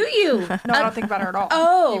Empire. Do you? No, I don't think about her at all.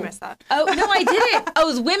 Oh. You missed that. Oh no, I didn't. Oh, it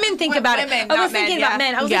was women think about Women, it. I was not men, thinking yeah. about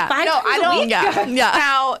men. I was Yeah. like, 5 No, times I a don't. week? Yeah. Yeah.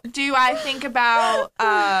 Now, do I think about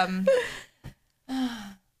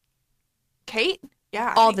Kate?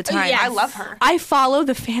 Yeah. All the time. Yes. I love her. I follow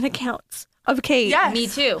the fan accounts of Kate. Yes. Me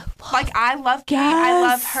too. Like, I love Kate. I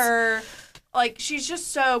love Yes. her. Like, she's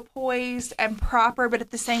just so poised and proper, but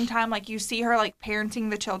at the same time, like, you see her, like, parenting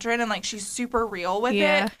the children, and, like, she's super real with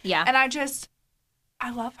Yeah. it. Yeah. And I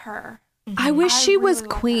love her. I wish I she was really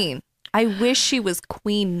love her. queen. I wish she was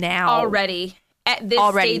queen now. Already at this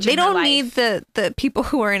Already. stage They in her don't life. need the people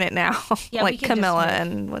who are in it now. Yeah, we like can just Camilla move-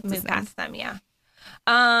 and what's his move name? past them. Yeah.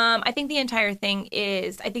 I think the entire thing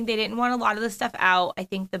is. I think they didn't want a lot of the stuff out. I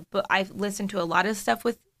think the book. I've listened to a lot of stuff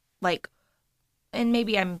with, like, and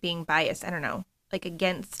maybe I'm being biased. I don't know. Like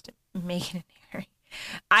against Meghan and Harry.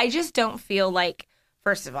 I just don't feel like.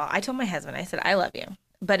 First of all, I told my husband. I said I love you,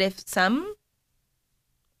 but if someone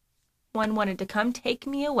wanted to come take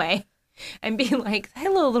me away and be like,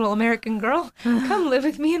 hello, little American girl, come live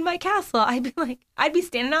with me in my castle, I'd be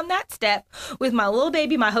standing on that step with my little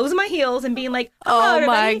baby, my hose and my heels, and being like, hello, Oh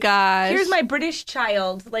everybody. my gosh. Here's my British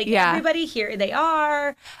child. Like, Yeah. everybody, here they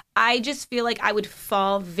are. I just feel like I would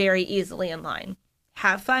fall very easily in line.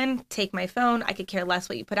 Have fun, take my phone. I could care less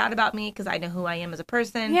what you put out about me because I know who I am as a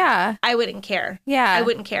person. Yeah. I wouldn't care. Yeah. I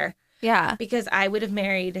wouldn't care Yeah. because I would have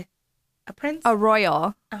married a prince. A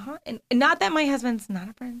royal. And not that my husband's not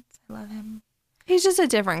a prince. I love him. He's just a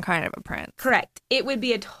different kind of a prince. Correct. It would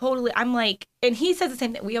be I'm like, and he says the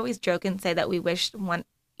same thing. We always joke and say that we wish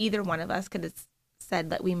either one of us could have said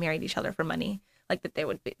that we married each other for money. Like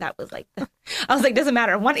that was like, I was like, doesn't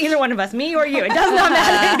matter. Either one of us, me or you, it does not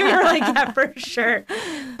matter. And we were like, yeah, for sure.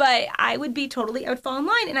 But I would fall in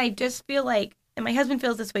line. And I just feel like, and my husband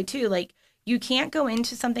feels this way too, like you can't go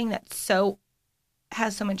into something that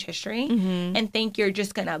has so much history and think you're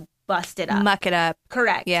just going to bust it up. Muck it up.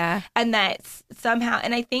 Correct. Yeah. And that's somehow,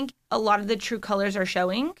 and I think a lot of the true colors are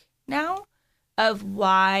showing now of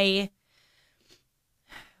why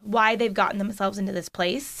they've gotten themselves into this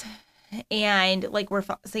place. And like we're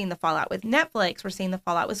seeing the fallout with Netflix, we're seeing the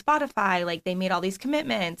fallout with Spotify. Like they made all these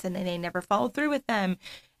commitments and then they never followed through with them.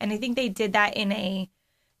 And I think they did that in a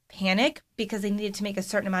panic because they needed to make a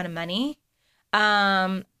certain amount of money.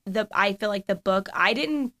 I feel like the book, I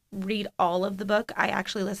didn't read all of the book. I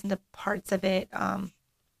actually listened to parts of it on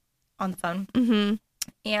the phone. Mm-hmm.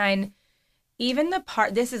 And even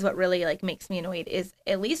this is what really like makes me annoyed is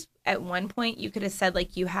at least at one point you could have said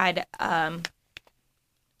like you had,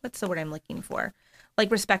 what's the word I'm looking for?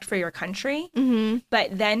 Like respect for your country. Mm-hmm.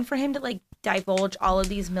 But then for him to like divulge all of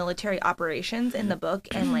these military operations in the book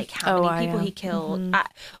and like how many people he killed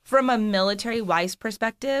from a military wise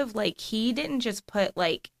perspective, like he didn't just put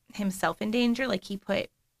like himself in danger, like he put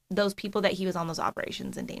those people that he was on those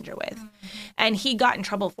operations in danger with. And he got in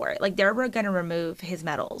trouble for it. Like, they were going to remove his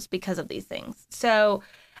medals because of these things. So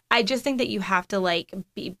I just think that you have to like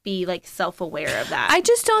be like self-aware of that. I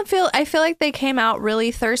just don't feel, I feel like they came out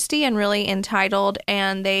really thirsty and really entitled,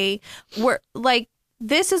 and they were like,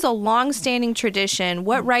 this is a long-standing tradition.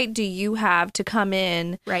 What right do you have to come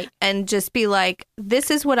in and just be like, this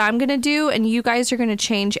is what I'm going to do, and you guys are going to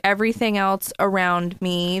change everything else around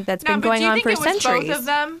me that's been going on for centuries? Do you think it was both of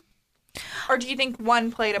them? Or do you think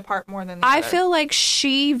one played a part more than the other? I feel like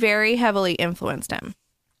she very heavily influenced him.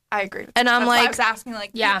 I agree. And I'm That's like, why I was asking,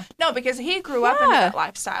 like, no, because he grew up into that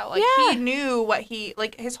lifestyle. Like, he knew what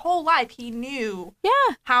like, his whole life, he knew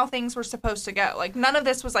how things were supposed to go. Like, none of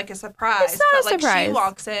this was, like, a surprise. It's not a like, surprise. She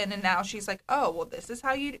walks in, and now she's like, oh, well, this is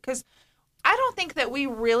how you, because I don't think that we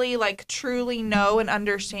really, like, truly know and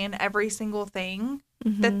understand every single thing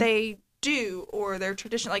that they do or their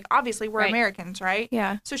tradition. Like, obviously, we're Americans, right?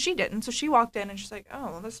 Yeah. So she didn't. So she walked in, and she's like,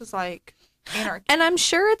 oh, well, this is, like, anarchy. And I'm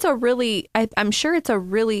sure it's a really, I'm sure it's a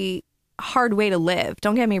really hard way to live.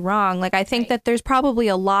 Don't get me wrong. Like, I think that there's probably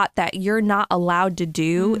a lot that you're not allowed to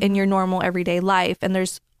do in your normal everyday life. And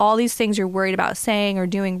there's all these things you're worried about saying or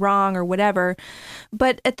doing wrong or whatever.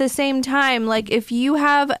 But at the same time, like, if you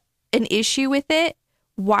have an issue with it,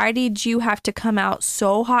 why did you have to come out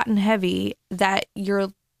so hot and heavy that you're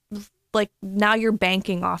like, now you're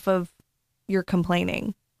banking off of your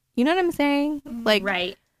complaining? You know what I'm saying? Like,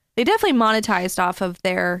 they definitely monetized off of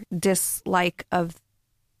their dislike of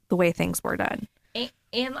the way things were done.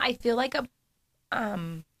 And I feel like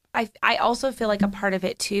I also feel like a part of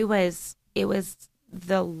it too was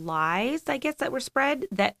the lies, I guess, that were spread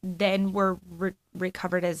that then were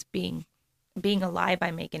recovered as being a lie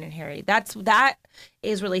by Meghan and Harry. That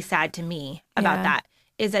is really sad to me about that,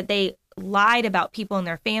 is that they lied about people in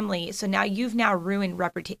their family. So now you've ruined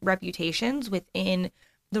reputations within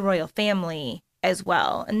the royal family as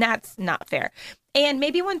well. And that's not fair. And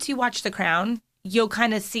maybe once you watch The Crown, you'll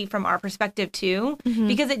kind of see from our perspective too,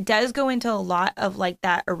 because it does go into a lot of like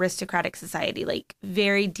that aristocratic society, like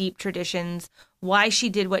very deep traditions, why she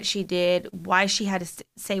did what she did, why she had to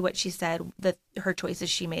say what she said, her choices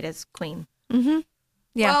she made as queen.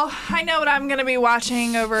 Yeah. Well, I know what I'm going to be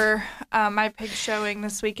watching over my pig showing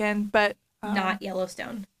this weekend, but not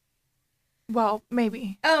Yellowstone. Well,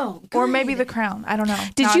 maybe. Oh, good. Or maybe The Crown. I don't know.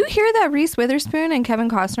 Did you hear that Reese Witherspoon and Kevin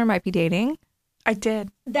Costner might be dating? I did.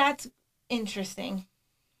 That's interesting.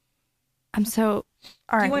 I'm so...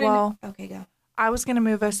 All right, well... Okay, go. I was going to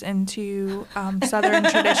move us into Southern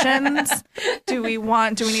traditions. Do we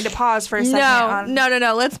need to pause for a second?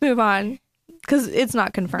 No. Let's move on. Because it's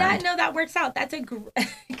not confirmed. That works out. That's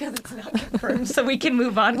because it's not confirmed, so we can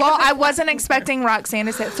move on. Well, I wasn't expecting Roxanne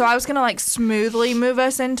to say it, so I was gonna like smoothly move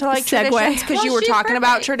us into like traditions because you were talking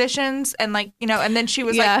about traditions and like and then she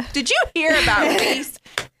was like, "Did you hear about Reese?"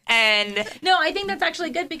 And no, I think that's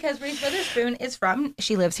actually good because Reese Witherspoon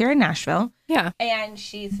she lives here in Nashville. Yeah, and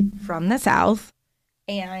she's from the South,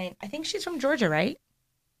 and I think she's from Georgia, right?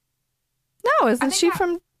 No, isn't she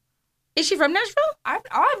from? Is she from Nashville? I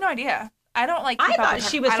have no idea. I don't like. I thought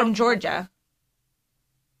she was from Georgia.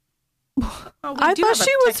 I thought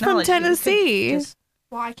she was from Tennessee.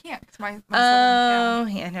 Well, I can't. Cause my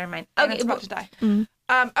never mind. Okay, it's about to die.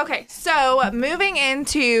 Okay, so moving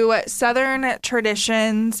into Southern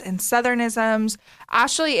traditions and Southernisms,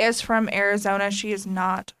 Ashley is from Arizona. She is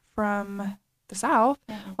not from the South,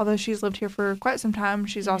 although she's lived here for quite some time.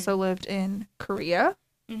 She's also lived in Korea.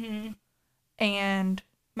 And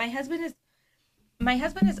my husband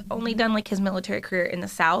has only done like his military career in the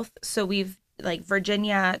South. So we've like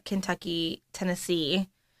Virginia, Kentucky, Tennessee.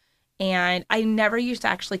 And I never used to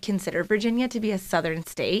actually consider Virginia to be a Southern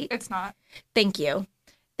state. It's not. Thank you.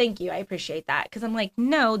 I appreciate that. Because I'm like,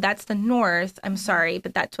 no, that's the North. I'm sorry,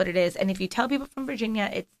 but that's what it is. And if you tell people from Virginia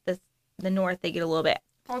it's the North, they get a little bit.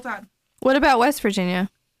 Hold on. What about West Virginia?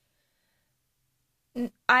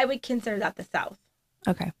 I would consider that the South.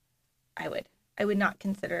 Okay. I would not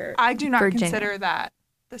consider. I do not consider that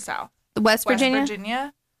the South. West Virginia? West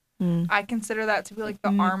Virginia. I consider that to be like the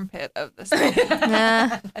armpit of the South.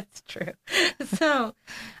 That's true. So,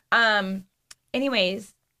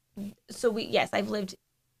 anyways, I've lived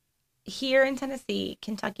here in Tennessee,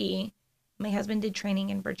 Kentucky. My husband did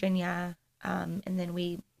training in Virginia, and then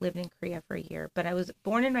we lived in Korea for a year. But I was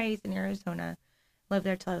born and raised in Arizona. Lived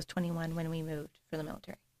there till I was 21 when we moved for the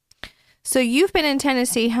military. So you've been in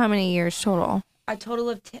Tennessee how many years total? A total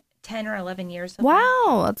of 10 or 11 years.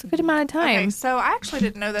 Wow, that's a good amount of time. Okay, so I actually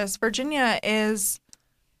didn't know this. Virginia is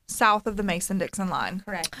south of the Mason-Dixon line.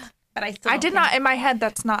 Correct. But I did not, in my head,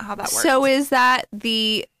 that's not how that works. So is that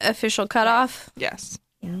the official cutoff? Yes.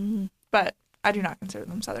 Yeah. But I do not consider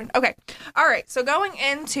them Southern. Okay. All right. So going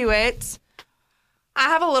into it, I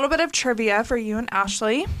have a little bit of trivia for you and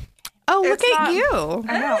Ashley. Oh, look It's at not- you.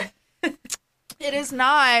 I know. It is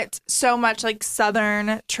not so much like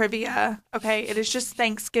Southern trivia. Okay. It is just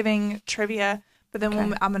Thanksgiving trivia. But then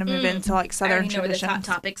I'm going to move into like I Southern already know where this traditions.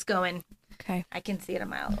 hot topic's going. Okay. I can see it a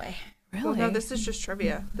mile away. Really? Well, no, this is just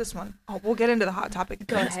trivia. This one. Oh, we'll get into the hot topic.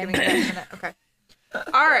 Go ahead. Thanksgiving in a minute. Okay.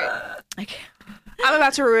 All right. Okay. I'm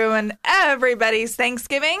about to ruin everybody's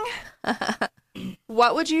Thanksgiving.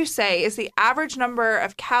 What would you say is the average number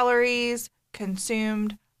of calories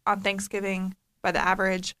consumed on Thanksgiving by the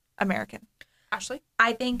average American? Ashley?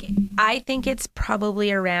 I think it's probably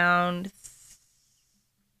around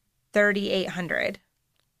 3,800.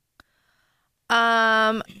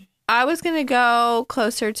 I was gonna go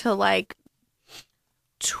closer to like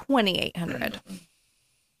 2,800.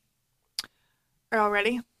 Are y'all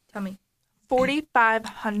ready? Tell me.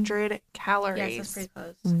 4,500 calories. Yes, that's pretty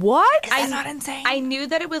close. What? Is that not insane? I knew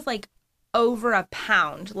that it was like over a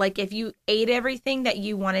pound. Like if you ate everything that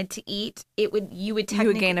you wanted to eat, you would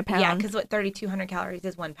technically gain a pound. Yeah, because what 3,200 calories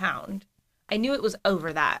is 1 pound. I knew it was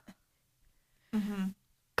over that.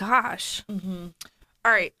 Gosh. All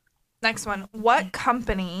right. Next one. What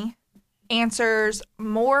company answers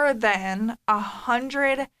more than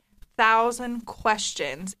 100,000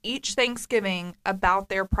 questions each Thanksgiving about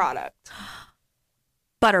their product?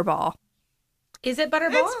 Butterball. Is it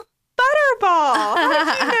Butterball? It's Butterball. How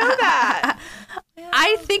did you know that?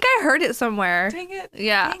 I think I heard it somewhere. Dang it.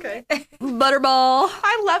 Yeah. Okay. Butterball.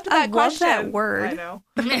 I loved that love question. that word. I know.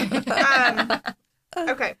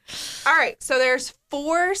 Okay. All right. So there's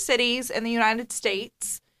 4 cities in the United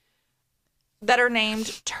States that are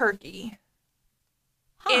named Turkey.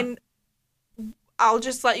 And I'll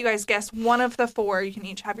just let you guys guess one of the 4. You can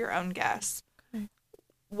each have your own guess. Okay.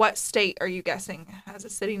 What state are you guessing has a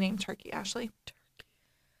city named Turkey, Ashley?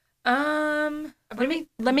 Let me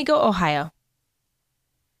go Ohio.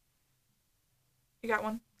 You got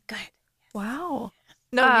one? Go ahead. Wow.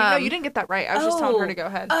 No, you didn't get that right. I was just telling her to go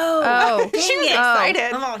ahead. Oh. She was dang it.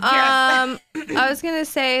 excited. Oh, yes. I was gonna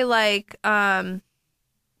say like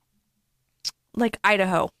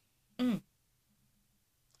Idaho.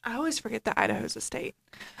 I always forget that Idaho's a state.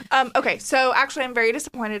 Okay, so actually, I'm very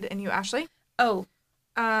disappointed in you, Ashley. Oh.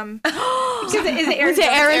 Is Is it Was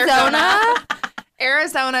it Arizona?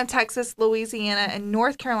 Arizona, Texas, Louisiana, and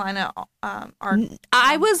North Carolina are.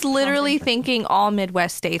 I was literally thinking all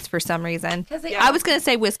Midwest states for some reason. Yeah. I was gonna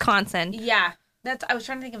say Wisconsin Yeah. I was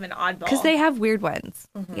trying to think of an oddball. because they have weird ones.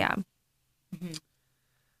 Yeah.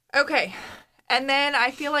 Okay, and then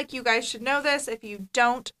I feel like you guys should know this. If you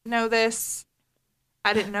don't know this,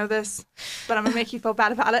 I didn't know this, but I'm gonna make you feel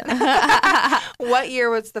bad about it. What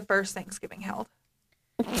year was the first Thanksgiving held?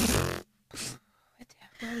 Well,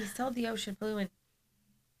 we sold the ocean blue in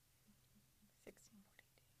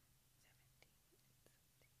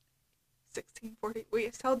 1640.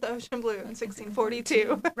 We held the ocean blue in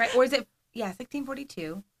 1642. right, or is it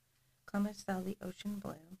 1642? Columbus sailed the ocean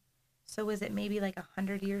blue. So is it maybe like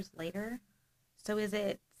 100 years later? So is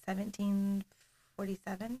it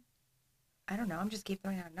 1747? I don't know. I'm just keep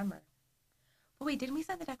throwing out a number. But wait, didn't we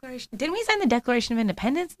sign the Declaration of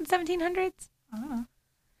Independence in 1700s?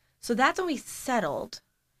 So that's when we settled.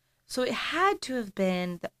 So it had to have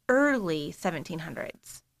been the early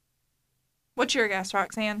 1700s. What's your guess,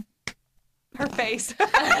 Roxanne? Her face. She's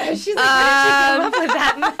like, where did she come up with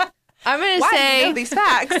that? I'm gonna Why do you say know these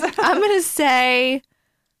facts? I'm gonna say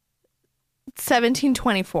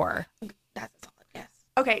 1724. That's a solid guess.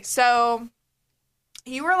 Okay, so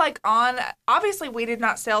you were like on. Obviously, we did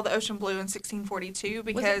not sail the ocean blue in 1642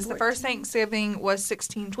 because the first 14? Thanksgiving was Was it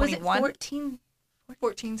 1621. 14?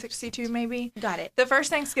 1462, maybe. Got it. The first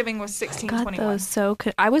Thanksgiving was Got 1621. those so.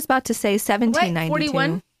 I was about to say 1792.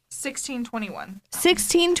 41? 1621.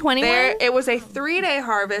 1621. There, it was a 3-day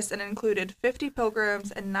harvest and included 50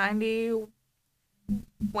 pilgrims and 90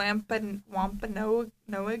 Wampanoag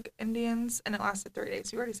Indians, and it lasted 3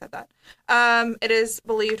 days. You already said that. It is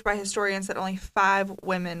believed by historians that only 5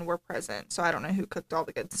 women were present, so I don't know who cooked all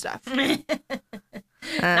the good stuff. Not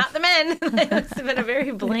the men. It must have been a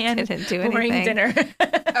very bland, Didn't do boring anything. dinner.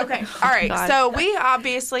 Okay, all right. God. So we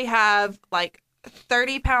obviously have like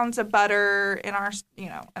 30 pounds of butter in our, in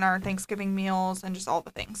our Thanksgiving meals and just all the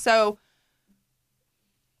things. So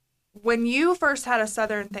when you first had a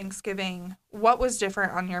Southern Thanksgiving, what was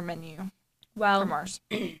different on your menu Well, from ours?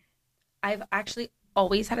 I've actually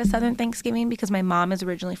always had a Southern Thanksgiving because my mom is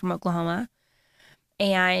originally from Oklahoma.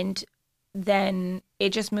 And then it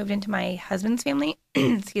just moved into my husband's family,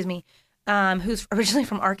 excuse me, who's originally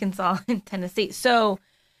from Arkansas and Tennessee. So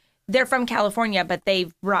they're from California, but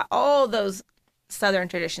they've brought all those Southern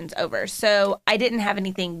traditions over. So I didn't have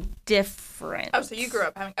anything different. Oh, so you grew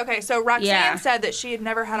up having... Okay, so Roxanne said that she had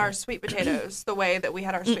never had our sweet potatoes the way that we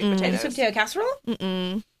had our sweet potatoes. Sweet potato casserole?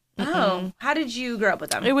 Mm-mm. Oh, how did you grow up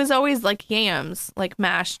with them? It was always like yams, like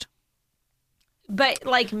mashed. But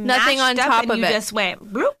like Nothing mashed on up top and of you it. just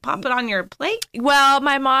went, bloop, pop it on your plate? Well,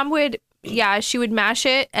 my mom would, she would mash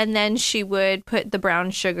it and then she would put the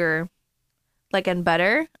brown sugar, like, and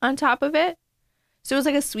butter on top of it. So it was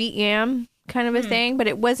like a sweet yam kind of a thing, but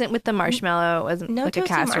it wasn't with the marshmallow. It wasn't No like a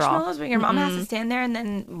toasted casserole. marshmallows where your mom has to stand there and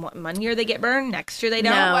then one year they get burned, next year they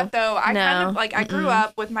don't. You know No. what, though? I kind of, No. like, I grew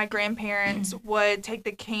up with my grandparents would take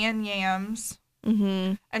the canned yams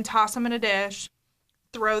Mm-hmm. and toss them in a dish,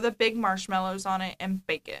 throw the big marshmallows on it, and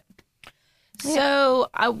bake it. So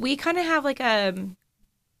we kind of have like a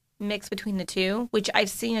mix between the two, which I've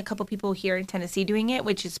seen a couple people here in Tennessee doing it,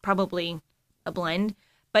 which is probably a blend,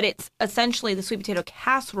 but it's essentially the sweet potato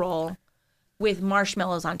casserole with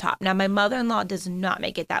marshmallows on top. Now, my mother-in-law does not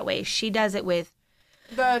make it that way. She does it with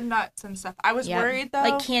The nuts and stuff. I was worried, though.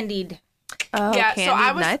 like candied. Oh, yeah,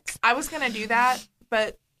 candied so nuts. I was going to do that,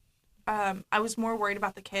 but I was more worried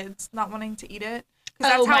about the kids not wanting to eat it. 'Cause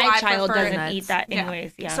that's how my I child prefer doesn't it. eat that Yeah.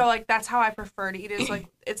 anyways. Yeah. So, like, that's how I prefer to eat it. It's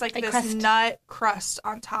like, Like this crust. nut crust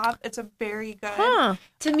on top. It's a very good. Huh.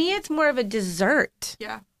 To me, it's more of a dessert.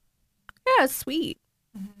 Yeah. Yeah, it's sweet.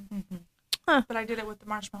 But I did it with the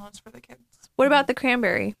marshmallows for the kids. What about the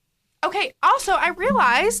cranberry? Okay, also, I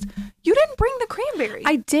realized you didn't bring the cranberry.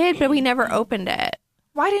 I did, but we never opened it.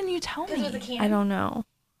 Why didn't you tell me? I don't know.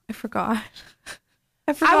 I forgot.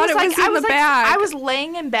 I forgot it was in the like, bag. I was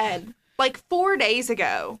laying in bed like 4 days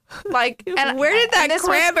ago. Like, and Where did that and this was-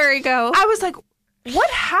 cranberry go? I was like, what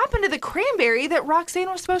happened to the cranberry that Roxanne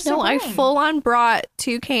was supposed to No, bring? I full on brought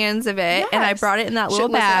 2 cans of it, and I Yes. brought it in that little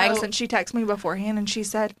bag. And she texted me beforehand, and she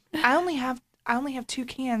said, "I only have 2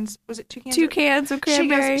 cans. Was it 2 cans? 2 cans of She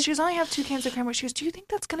cranberry. goes, only have 2 cans of cranberry. She goes, do you think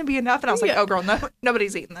that's going to be enough? And I was like, oh, girl, no,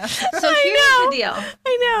 nobody's eating this. So here's the deal.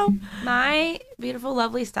 I know. My beautiful,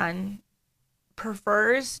 lovely son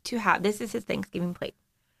prefers to have, this is his Thanksgiving plate: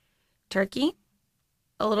 turkey,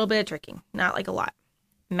 a little bit of turkey, not like a lot,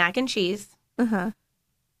 mac and cheese, Uh-huh.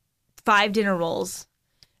 5 dinner rolls,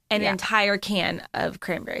 an Yeah. entire can of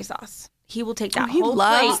cranberry sauce. He will take that he whole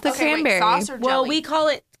loves plate. the cranberry. sauce or Well, jelly? we call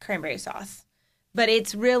it cranberry sauce, but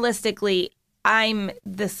it's realistically, I'm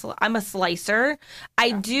a slicer.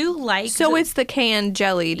 I do like So the- it's the canned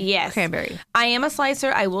jellied Yes. cranberry. I am a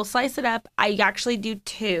slicer. I will slice it up. I actually do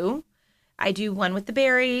 2. I do one with the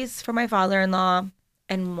berries for my father-in-law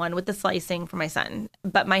and one with the slicing for my son.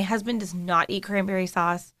 But my husband does not eat cranberry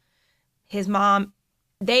sauce. His mom,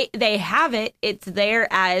 they have it. It's there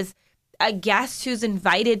as a guest who's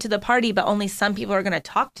invited to the party, but only some people are going to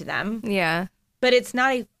talk to them. Yeah. But it's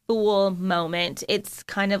not a full moment. It's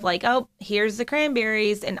kind of like, oh, here's the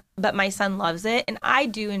cranberries, but my son loves it, and I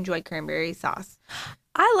do enjoy cranberry sauce.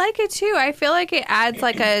 I like it too. I feel like it adds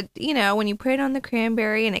like a, when you put it on the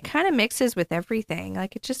cranberry and it kind of mixes with everything.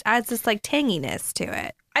 Like it just adds this like tanginess to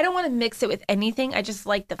it. I don't want to mix it with anything. I just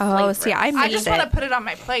like the flavor. Oh, see, I I mixed just it. want to put it on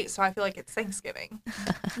my plate, so I feel like it's Thanksgiving.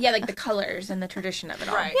 Yeah, like the colors and the tradition of it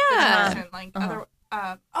all. Right. Yeah. The tradition, like other,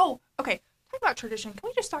 okay. Talk about tradition. Can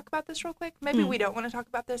we just talk about this real quick? Maybe we don't want to talk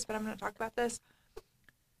about this, but I'm going to talk about this.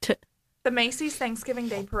 The Macy's Thanksgiving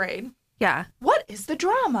Day Parade. Yeah. What is the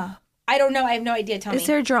drama? I don't know. I have no idea. Tell me. Is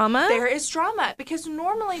there drama? There is drama because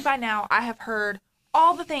normally by now I have heard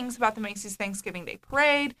all the things about the Macy's Thanksgiving Day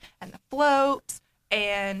Parade and the floats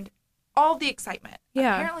and all the excitement.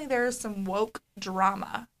 Yeah. Apparently there is some woke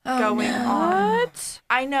drama going on. What?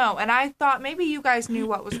 I know, and I thought maybe you guys knew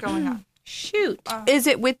what was going on. Shoot. Is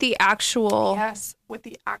it with the actual? Yes, with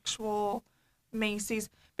the actual Macy's.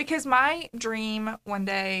 Because my dream one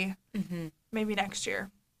day, maybe next year,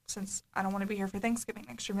 since I don't want to be here for Thanksgiving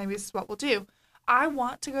next year, maybe this is what we'll do. I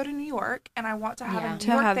want to go to New York, and I want to have a New To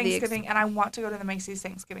York have the Thanksgiving, and I want to go to the Macy's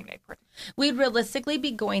Thanksgiving Day Parade. We'd realistically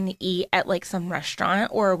be going to eat at like some restaurant,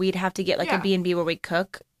 or we'd have to get like Yeah. a B&B where we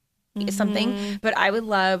cook something. But I would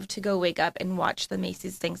love to go wake up and watch the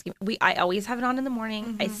Macy's Thanksgiving. I always have it on in the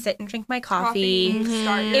morning. I sit and drink my coffee.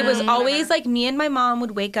 Start It was your always whatever. like me and my mom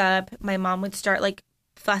would wake up. My mom would start like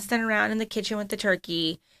fussing around in the kitchen with the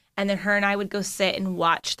turkey. And then her and I would go sit and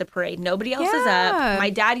watch the parade. Nobody else is Yeah. up. My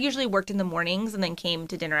dad usually worked in the mornings and then came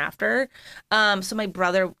to dinner after. So my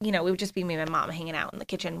brother, we would just be me and my mom hanging out in the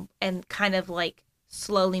kitchen and kind of like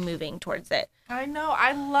slowly moving towards it. I know.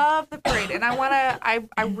 I love the parade, and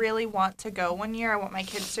I really want to go one year. I want my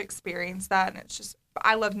kids to experience that, and it's just,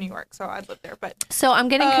 I love New York, so I'd live there. But So I'm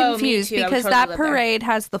getting Oh, me confused too. I would because totally that live there. parade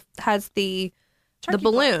has the Turkey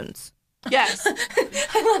balloons. Yes.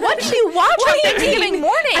 What did you watch on Thanksgiving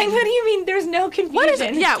morning? What do you mean? There's no confusion. What is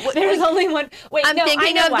it? Yeah, there's only one. Wait, I'm no, thinking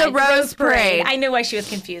I know of why. the Rose Parade. I know why she was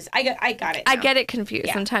confused. I got it. I now. get it confused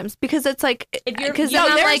Yeah. sometimes because it's like If you're- because No,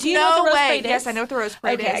 then I'm there's like do you know what the no Rose way. Parade is? Yes, I know what the Rose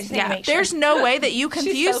Parade Okay, I is. just need to make sure. There's no way that you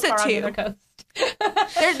confuse She's so the far on the two. other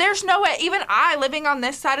coast. There's no way. Even I, living on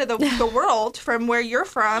this side of the world from where you're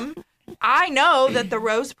from, I know that the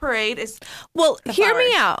Rose Parade is. well, hear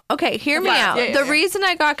me flowers. out. Okay, hear me flowers. out. Yeah, The yeah. reason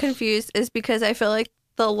I got confused is because I feel like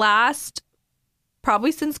the last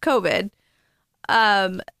probably since COVID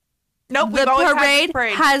Nope, the we've always had parade this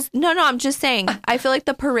parade. has no I'm just saying I feel like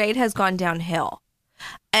the parade has gone downhill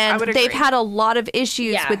and would they've agree. had a lot of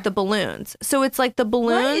issues Yeah. with the balloons, so it's like the is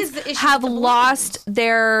balloons the issue have with the lost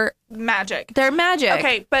their magic. magic.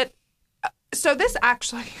 Okay, but so this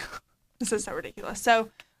actually, this is so ridiculous. So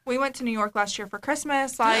we went to New York last year for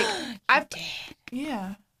Christmas. Like,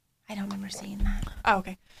 yeah. I don't remember seeing that. Oh,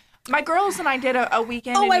 okay. My girls and I did a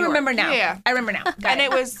weekend. Oh, in I New York. remember now. Yeah. I remember now. Got And it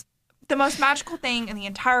was the most magical thing in the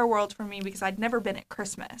entire world for me because I'd never been at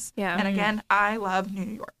Christmas. Yeah. And again, I love New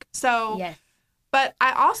York. So, Yes. but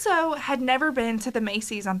I also had never been to the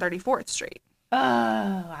Macy's on 34th Street. Oh,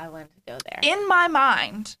 I wanted to go there. In my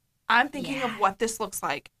mind, I'm thinking Yeah. of what this looks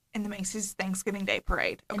like in the Macy's Thanksgiving Day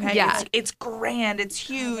Parade. Okay. Yeah. It's grand. It's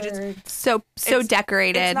huge. so It's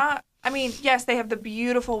decorated. It's not, I mean, yes, they have the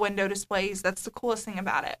beautiful window displays. That's the coolest thing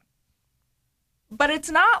about it. But it's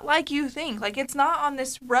not like you think. Like, it's not on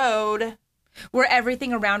this road. Where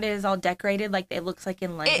everything around it is all decorated like it looks like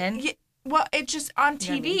in London. Well, it just on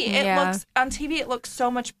TV. Yeah. It looks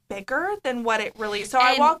so much bigger than what it really. So I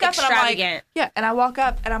And walk up and I'm like, extravagant. and I walk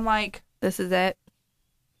up and I'm like, This is it.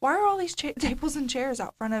 why are all these tables and chairs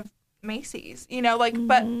out front of Macy's? You know, like,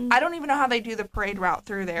 but I don't even know how they do the parade route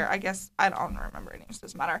through there. I guess I don't remember any names.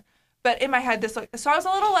 Doesn't matter. But in my head, so I was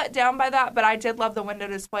a little let down by that. But I did love the window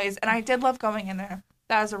displays, and I did love going in there.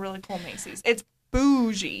 That is a really cool Macy's. It's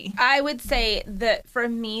bougie. I would say that for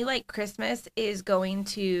me, like Christmas is going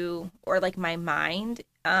to, or like my mind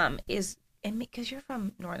is, and because you're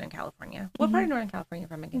from Northern California. What part of Northern California are you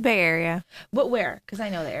from again? Bay Area, But where? Because I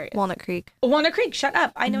know the area. Walnut Creek. Walnut Creek, shut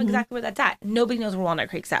up. I know exactly where that's at. Nobody knows where Walnut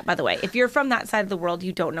Creek's at, by the way. If you're from that side of the world,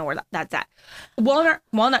 you don't know where that's at.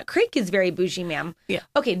 Walnut Creek is very bougie, ma'am. Yeah.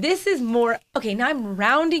 Okay, this is more, okay, now I'm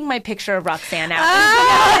rounding my picture of Roxanne out.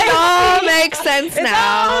 Oh, it all makes sense It's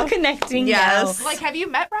now. all connecting Yes. now. Like, have you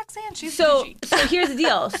met Roxanne? She's So bougie. here's the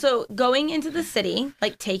deal. So going into the city,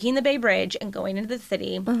 like taking the Bay Bridge and going into the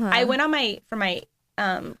city, I went on for my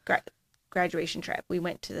graduation trip. We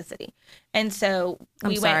went to the city, and so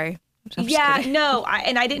we I'm went. sorry. I'm just Yeah, kidding. no,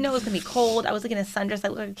 I didn't know it was gonna be cold. I was like in a sundress. I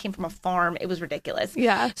looked like I came from a farm. It was ridiculous.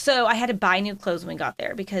 Yeah. So I had to buy new clothes when we got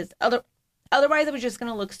there because otherwise it was just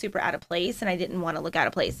gonna look super out of place, and I didn't want to look out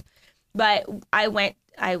of place. But I went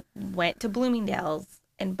to Bloomingdale's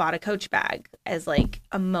and bought a Coach bag as like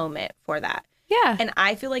a moment for that. Yeah. And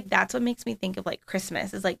I feel like that's what makes me think of like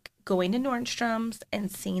Christmas is like going to Nordstrom's and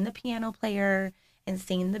seeing the piano player and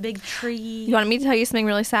seeing the big tree. You want me to tell you something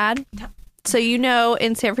really sad? So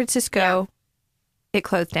in San Francisco, it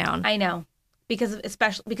closed down. I know.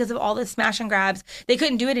 Especially because of all the smash and grabs. They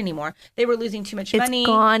couldn't do it anymore. They were losing too much It's money.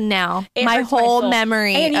 gone now. It My hurts my whole soul.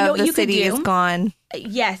 memory And you know of what the you could city do? is gone.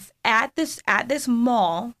 Yes, at this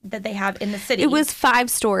mall that they have in the city. It was 5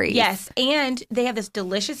 stories. Yes, and they have this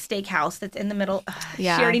delicious steakhouse that's in the middle.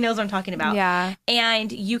 Yeah. She already knows what I'm talking about. Yeah. And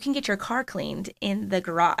you can get your car cleaned in the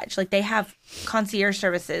garage. Like they have concierge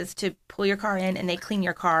services to pull your car in and they clean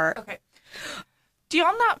your car. Okay. Do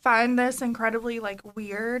y'all not find this incredibly like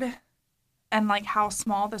weird and like how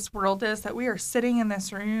small this world is that we are sitting in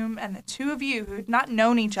this room and the two of you who had not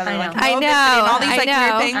known each other I like know. know I of the city know, and all these I like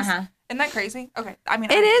know. weird things. Uh-huh. Isn't that crazy? Okay. I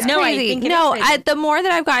mean, It is No, I crazy. think it is No, crazy. the more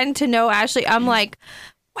that I've gotten to know Ashley, I'm like,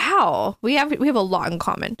 wow, we have a lot in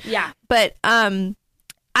common. Yeah. But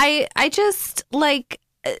I just like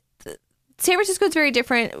San Francisco is very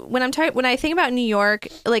different. When I think about New York,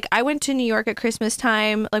 like I went to New York at Christmas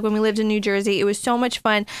time, like when we lived in New Jersey. It was so much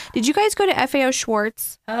fun. Did you guys go to FAO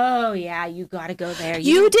Schwartz? Oh yeah, you got to go there.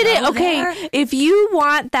 You did it. go Okay. there? If you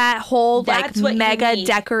want that whole That's what like you mega need.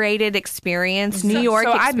 decorated experience, New So- York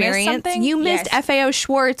so I missed experience, something? you missed Yes. FAO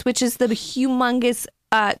Schwartz, which is the humongous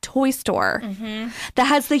toy store that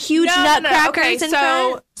has the huge No, nutcrackers okay, in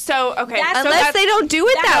front. That's- Unless they don't do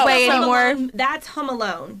it that way Home anymore. Alone. That's Home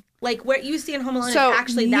Alone. Like what you see in Home Alone So, is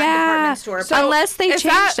actually that yeah. department store. So- Unless they is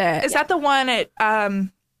changed that, it. Is that the one at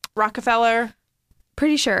Rockefeller?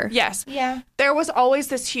 Pretty sure. Yes. yeah. There was always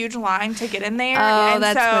this huge line to get in there. Oh, and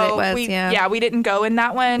that's so what it was, we, yeah. we didn't go in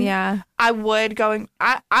that one. Yeah. I would go in.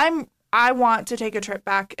 I'm I want to take a trip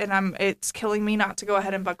back, and it's killing me not to go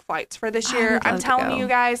ahead and book flights for this year. would I'm love to telling go. you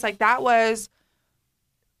guys, like, that was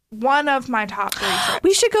one of my top 3 trips.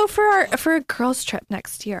 We should go for a girls' trip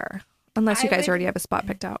next year, unless you I guys would- already have a spot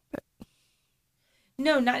picked out. But.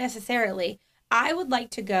 No, not necessarily. I would like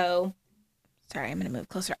to go. Sorry, I'm going to move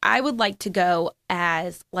closer. I would like to go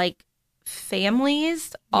as like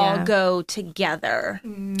families all Yeah. go together.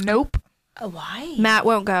 Nope. Why? Matt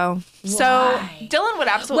won't go. So Why? Dylan would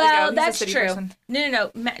absolutely go. Well, He's a that's city true. person. No.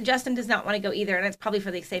 Justin does not want to go either, and it's probably for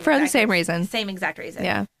the same reason. Same exact reason.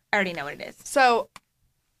 Yeah. I already know what it is. So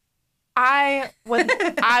I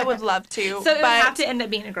would love to. So it would have to end up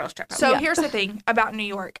being a girls' trip. So probably. here's the thing about New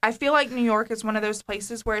York. I feel like New York is one of those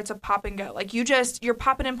places where it's a pop and go. Like you're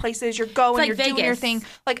popping in places, you're going, like you're doing your Vegas. thing.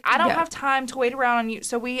 Like I don't Yeah. have time to wait around on you.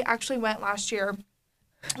 So we actually went last year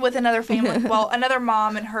with another family, well, another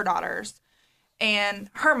mom and her daughters, and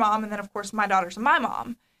her mom, and then of course my daughters and my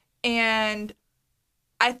mom. And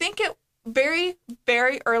I think it very,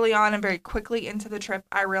 very early on and very quickly into the trip,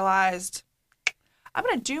 I realized I'm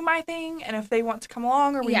going to do my thing. And if they want to come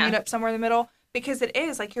along or we Yeah. meet up somewhere in the middle, because it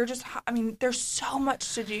is like, there's so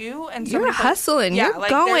much to do. And so You're many places- hustling. Yeah, You're like,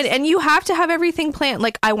 going, there's- and you have to have everything planned.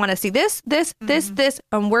 Like, I want to see this,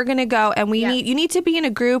 and we're gonna go. And Yeah. you need to be in a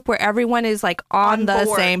group where everyone is like on the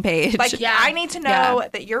board. same page. Like, Yeah. I need to know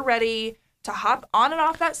that you're ready to hop on and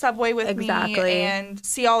off that subway with Exactly. me and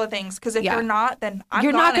see all the things. Because if Yeah. you're not, then I'm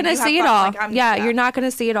you're gone not and gonna you have see it fun. all. Like, I'm- yeah, you're not gonna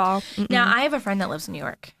see it all. Mm-mm. Now, I have a friend that lives in New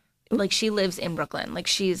York. Like, she lives in Brooklyn. Like,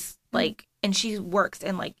 she's like, and she works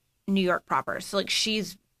in like New York proper. So, like,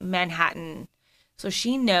 she's Manhattan. So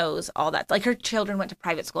she knows all that. Like, her children went to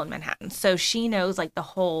private school in Manhattan. So she knows like the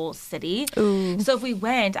whole city. Ooh. So if we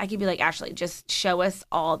went, I could be like, Ashley, just show us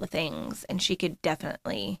all the things. And she could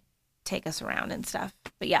definitely take us around and stuff.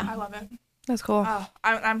 But I yeah. love it. That's cool. Oh,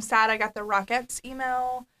 I'm sad I got the Rockettes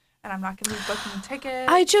email and I'm not going to be booking tickets.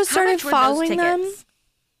 I just How started much were those following them. tickets?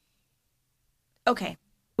 Okay. It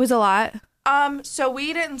was a lot. So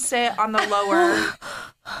we didn't sit on the lower.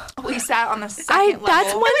 We sat on the second level.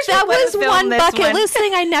 That we was film one this bucket one. list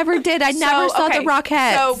thing I never did. I never saw the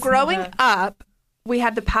Rockettes. So growing up, we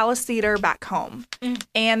had the Palace Theater back home.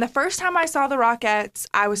 And the first time I saw the Rockettes,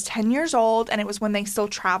 I was 10 years old, and it was when they still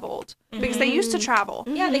traveled. Because they used to travel.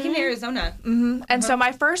 Yeah, they came to Arizona. And so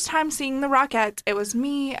my first time seeing the Rockettes, it was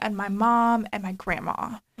me and my mom and my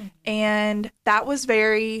grandma. And that was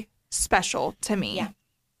very special to me. Yeah.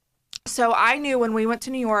 So I knew when we went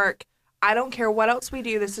to New York, I don't care what else we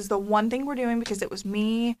do. This is the one thing we're doing because it was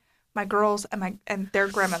me, my girls, and their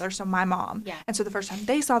grandmother, so my mom. Yeah. And so the first time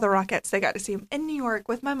they saw the Rockettes, they got to see them in New York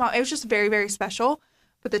with my mom. It was just very, very special.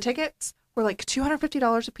 But the tickets were like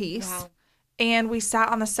 $250 a piece. Wow. And we sat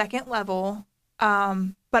on the second level.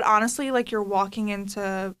 But honestly, like you're walking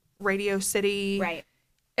into Radio City. Right.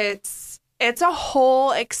 It's a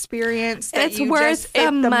whole experience. That it's you worth just, the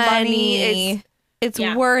the money. is. It's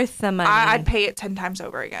Yeah. worth the money. I'd pay it 10 times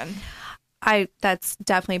over again. That's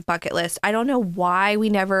definitely bucket list. I don't know why we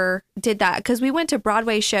never did that because we went to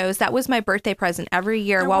Broadway shows. That was my birthday present every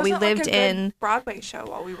year There while we wasn't, like, lived a good in. Broadway show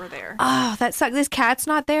while we were there. Oh, that sucks. This cat's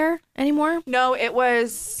not there anymore. No, it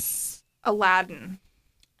was Aladdin.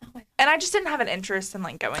 And I just didn't have an interest in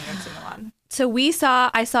like going and seeing Aladdin. So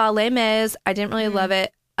I saw Les Mis. I didn't really love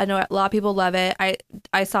it. I know a lot of people love it.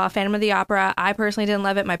 I saw Phantom of the Opera. I personally didn't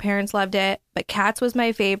love it. My parents loved it. But Cats was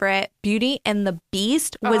my favorite. Beauty and the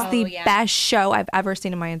Beast was the yeah. best show I've ever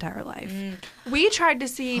seen in my entire life. We tried to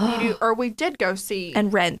see Beauty, or we did go see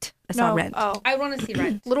And Rent. I saw Rent. Oh, I want to see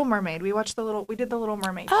Rent. Little Mermaid. We did the Little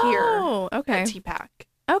Mermaid Oh, here okay. at TPAC.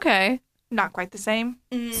 Okay. Not quite the same.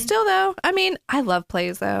 Still though, I mean, I love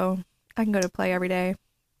plays though. I can go to play every day.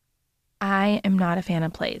 I am not a fan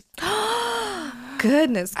of plays.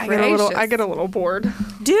 Goodness I gracious. get a little bored.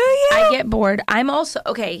 Do you? I get bored. I'm also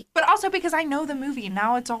okay. But also because I know the movie.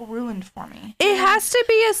 Now it's all ruined for me. It has to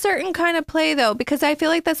be a certain kind of play though, because I feel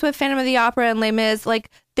like that's what Phantom of the Opera and Les Mis,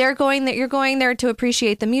 like you're going there to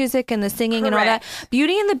appreciate the music and the singing and all that.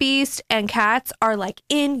 Beauty and the Beast and Cats are like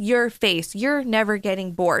in your face. You're never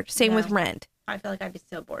getting bored. Same with Rent. I feel like I'd be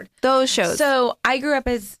so bored. Those shows. So I grew up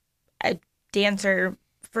as a dancer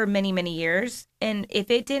for many, many years. And if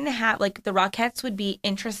it didn't have, like, the Rockettes would be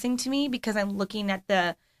interesting to me because I'm looking at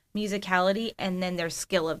the musicality and then their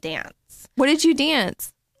skill of dance. What did you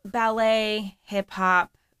dance? Ballet, hip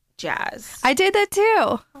hop, jazz. I did that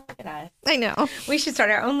too. Look at us. I know. We should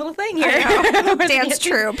start our own little thing here. know. We're the Dance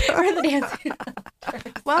troupe. We're the dance.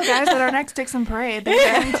 Well, guys, at our next Dixon Parade,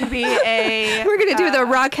 there's going to be a We're gonna do the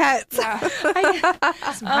Rockettes.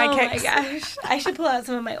 some high Oh kicks. my gosh. I should pull out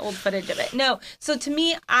some of my old footage of it. No. So to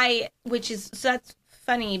me, that's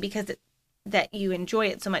funny because that you enjoy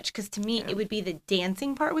it so much. Because to me, it would be the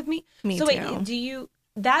dancing part with me. Me so too. wait,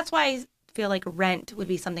 that's why I feel like Rent would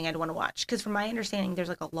be something I'd want to watch. Because from my understanding, there's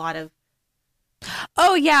like a lot of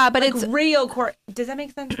Oh yeah, but like it's real does that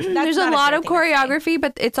make sense? there's a lot of choreography,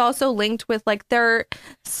 but it's also linked with like they're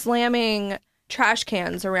slamming trash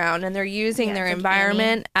cans around and they're using their it's like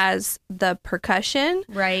environment as the percussion.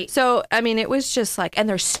 Right. So, I mean, it was just like, and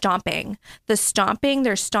they're stomping.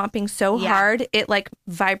 They're stomping so Yeah. hard. It like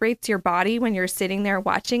vibrates your body when you're sitting there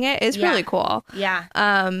watching it. It's Yeah. really cool. Yeah.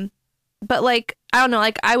 But like, I don't know,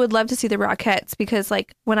 like I would love to see the Rockettes because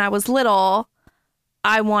like when I was little,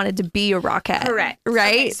 I wanted to be a Rockette. Correct.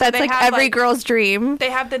 Right? Okay, so That's they like have, every like- girl's dream. They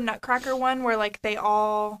have the Nutcracker one where like they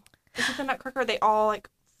all is it the Nutcracker? They all like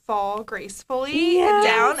fall gracefully Yes.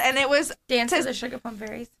 down, and it was Dance to- to the Sugar Plum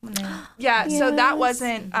Fairies. When they... yeah. So that Yes.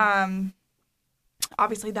 wasn't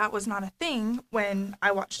obviously that was not a thing when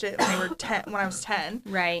I watched it when I was 10.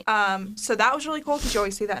 Right. So that was really cool because you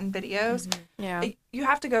always see that in videos. Yeah. You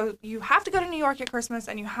have to go to New York at Christmas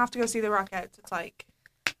and you have to go see the Rockettes. It's like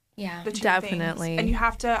Yeah. the two Definitely. things. And you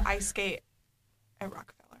have to ice skate at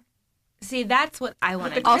Rockefeller. See, that's what I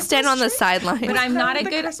want to do. I'll stand on the Christmas sideline. But I'm not a The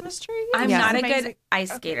good- Christmas tree. I'm Yeah. not a Amazing. good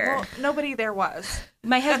ice Okay, skater. well, nobody there was.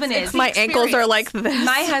 My husband That's- is. My the ankles are experience. like this.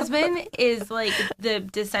 My husband is like the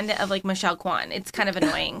descendant of like Michelle Kwan. It's kind of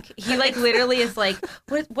annoying. He like literally is like,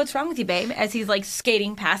 "What's wrong with you, babe?" As he's like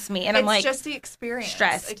skating past me, and I'm It's like, just the experience.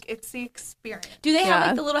 stressed. Like, it's the experience. "Do they have Yeah.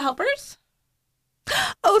 like the little helpers?"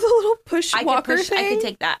 Oh, the little push I walker could push. thing. I could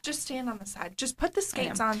take that. Just stand on the side. Just put the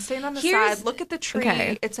skates on. Stand on the Here's- side. Look at the tree.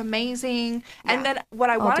 Okay. It's amazing. Yeah. And then what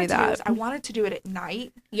I do wanted to do that. is I wanted to do it at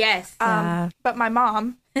night. Yes. Yeah. But my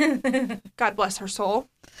mom, God bless her soul,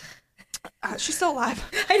 she's still alive.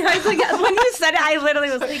 I know. I was like, when you said it, I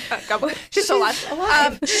literally was like, God bless- she's still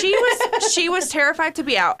alive. She was terrified to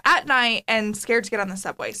be out at night and scared to get on the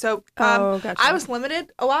subway. So Oh, gotcha. I was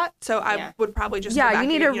limited a lot. So I Yeah. would probably just go Yeah, back you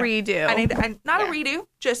need and, a redo. I need not Yeah. a redo,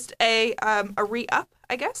 just a re-up,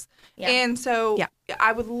 I guess. Yeah. And so Yeah.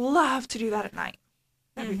 I would love to do that at night.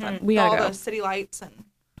 That'd be fun. We With gotta all go. those city lights and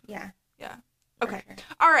yeah. yeah. Okay.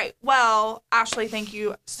 All right. Well, Ashley, thank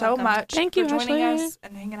you so Welcome. much Thank for you, joining Ashley. us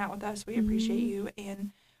and hanging out with us. We appreciate you.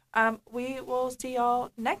 And we will see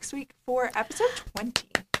y'all next week for episode 20.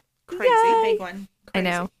 Crazy. Yay. Big one. I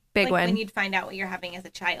know. Big like one. when you'd find out what you're having as a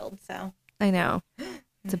child. So I know.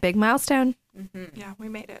 It's a big milestone. Yeah, we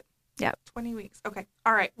made it. Yep. 20 weeks. Okay.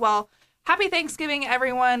 All right. Well, happy Thanksgiving,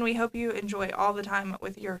 everyone. We hope you enjoy all the time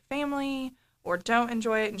with your family or don't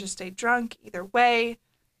enjoy it and just stay drunk. Either way.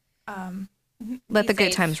 Let Be the good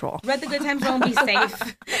safe. times roll. Let the good times roll and be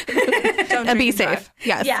safe. Don't And drink be and safe. drive.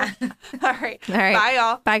 Yes. Yeah. All right. All right. Bye,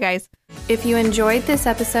 y'all. Bye, guys. If you enjoyed this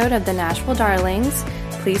episode of The Nashville Darlings,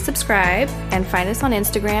 please subscribe and find us on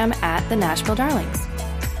Instagram at The Nashville Darlings.